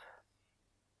safe.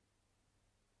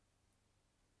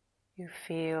 You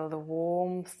feel the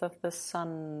warmth of the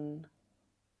sun.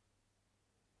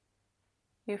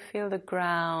 You feel the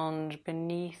ground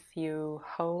beneath you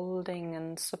holding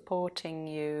and supporting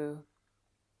you.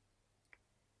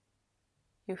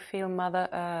 You feel Mother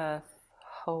Earth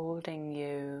holding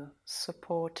you,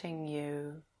 supporting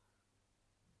you.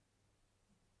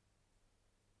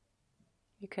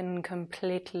 You can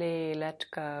completely let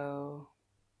go.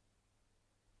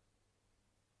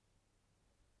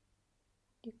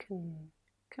 You can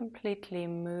completely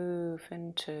move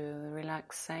into the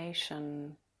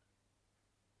relaxation,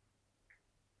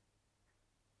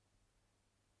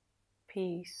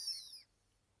 peace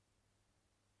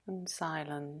and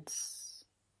silence.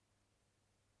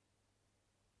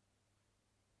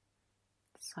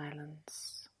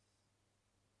 Silence.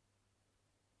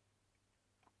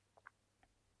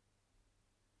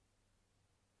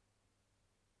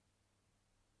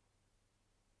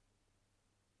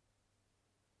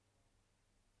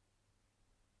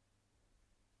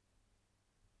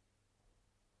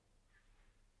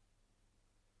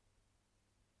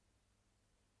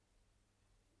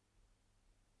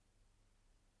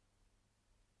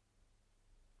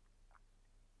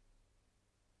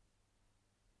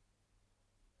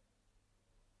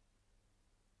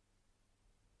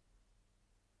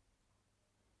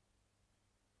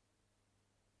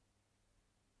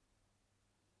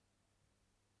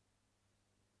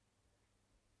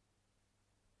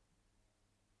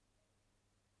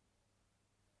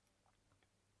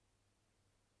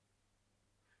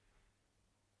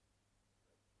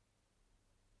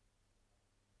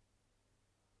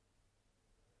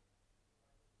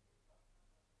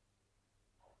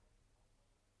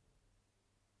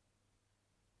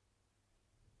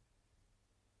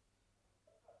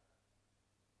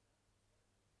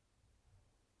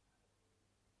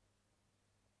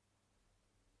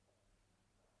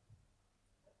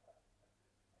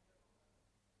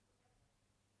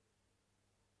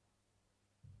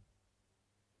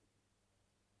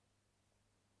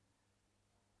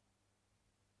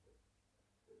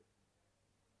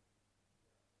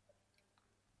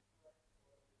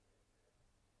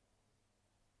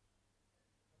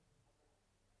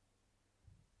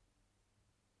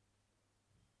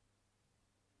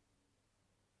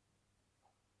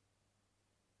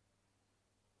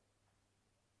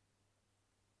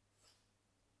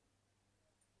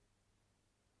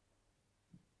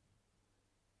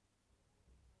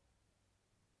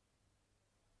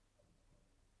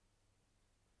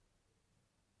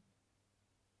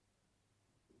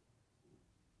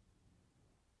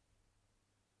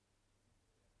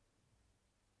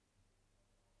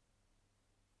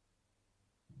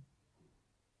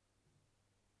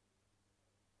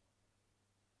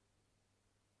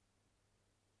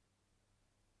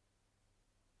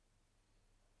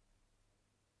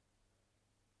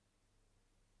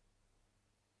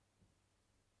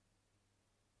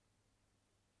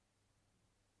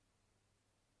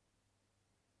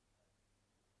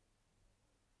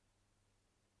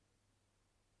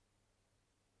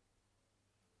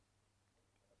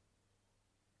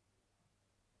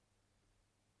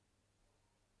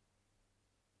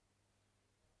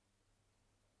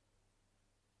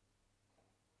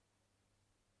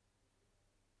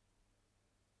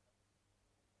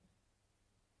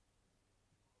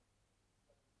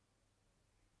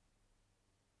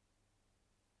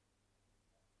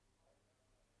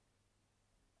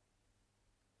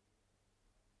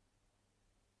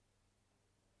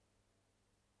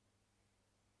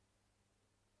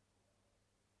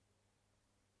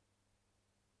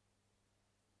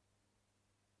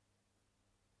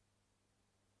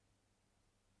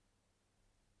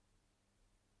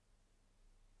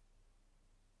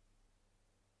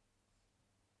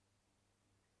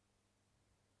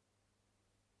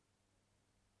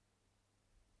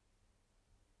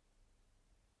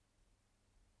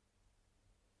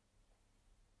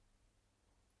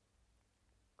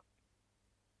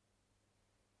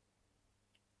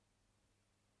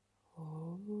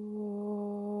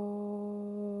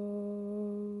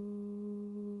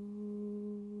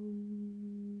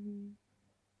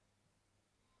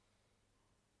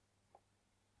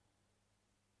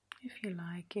 If you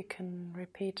like, you can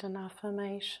repeat an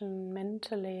affirmation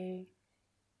mentally,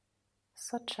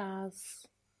 such as,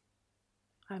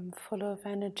 I'm full of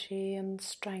energy and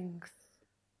strength.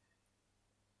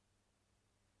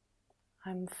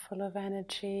 I'm full of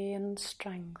energy and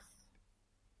strength.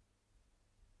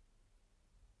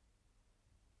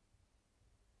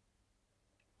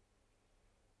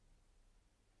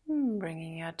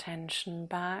 Bringing your attention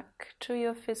back to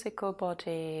your physical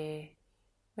body,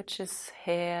 which is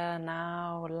here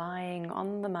now, lying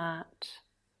on the mat.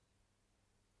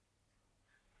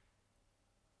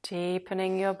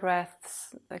 Deepening your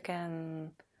breaths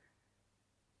again.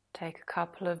 Take a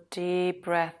couple of deep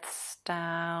breaths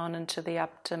down into the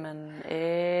abdomen.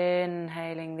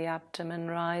 Inhaling the abdomen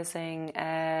rising,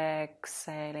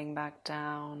 exhaling back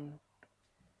down.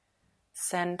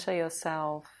 Center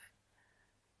yourself.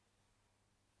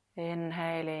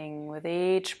 Inhaling with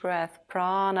each breath,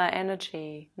 prana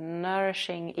energy,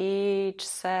 nourishing each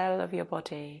cell of your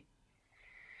body.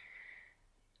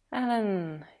 And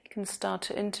then you can start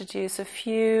to introduce a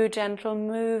few gentle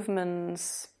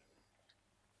movements.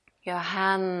 Your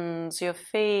hands, your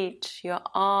feet, your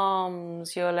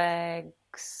arms, your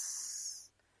legs.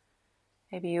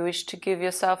 Maybe you wish to give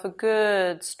yourself a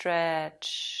good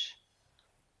stretch.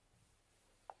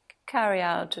 Carry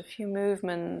out a few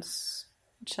movements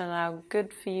which are now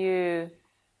good for you,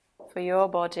 for your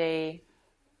body.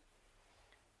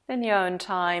 In your own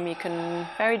time, you can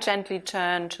very gently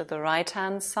turn to the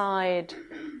right-hand side.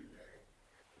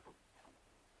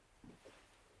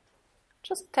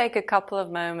 Just take a couple of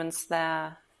moments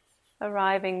there,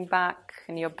 arriving back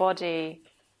in your body,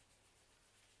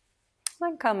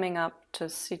 then coming up to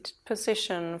seated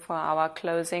position for our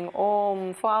closing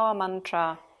Om, for our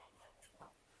mantra.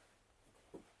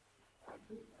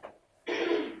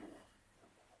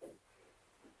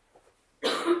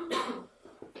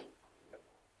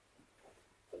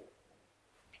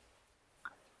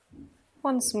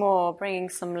 Once more, bringing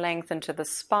some length into the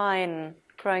spine,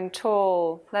 growing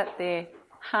tall. Let the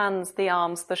hands, the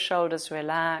arms, the shoulders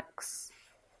relax.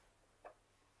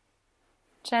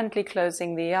 Gently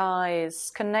closing the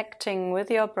eyes, connecting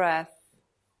with your breath.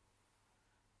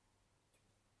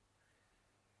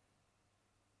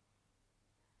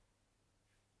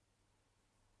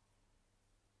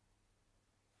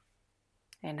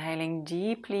 Inhaling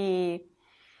deeply.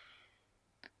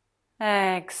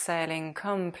 Exhaling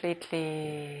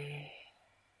completely.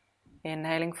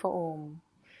 Inhaling for Om.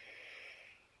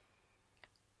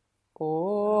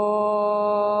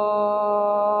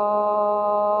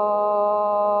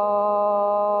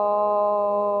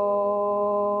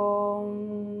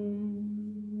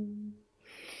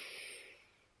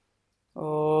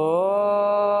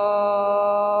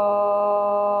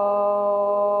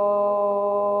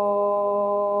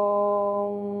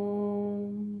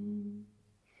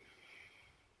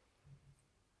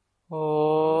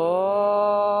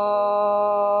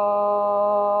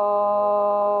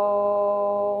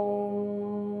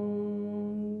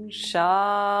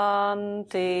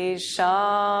 Shanti,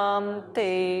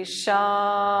 Shanti,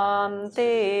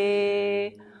 Shanti.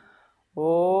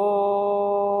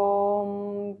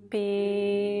 Om,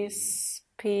 peace,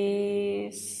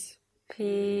 peace,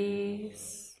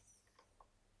 peace.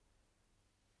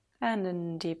 And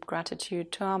in deep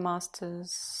gratitude to our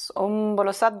masters. Om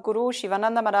Bolo Sadguru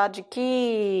Shivananda Maharaj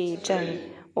Ki Jai.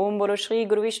 Om Bolo Shri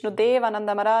Guru Vishnu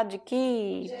Devananda Maharaj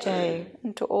Ki Jai.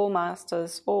 And to all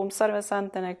masters, Om Sarva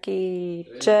Santana Ki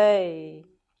Jai.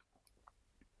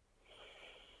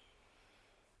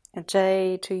 A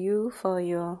Jai to you for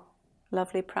your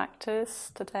lovely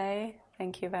practice today.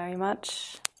 Thank you very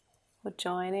much for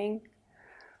joining.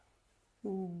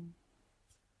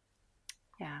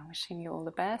 Wishing you all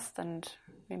the best, and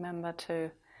remember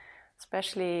to,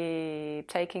 especially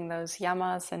taking those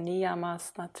yamas and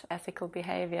niyamas, that ethical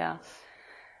behavior,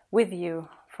 with you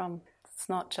from, it's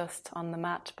not just on the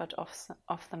mat but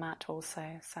off the mat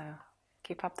also. So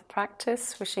keep up the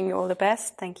practice. Wishing you all the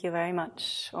best. Thank you very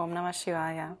much. Om Namah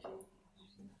Shivaya.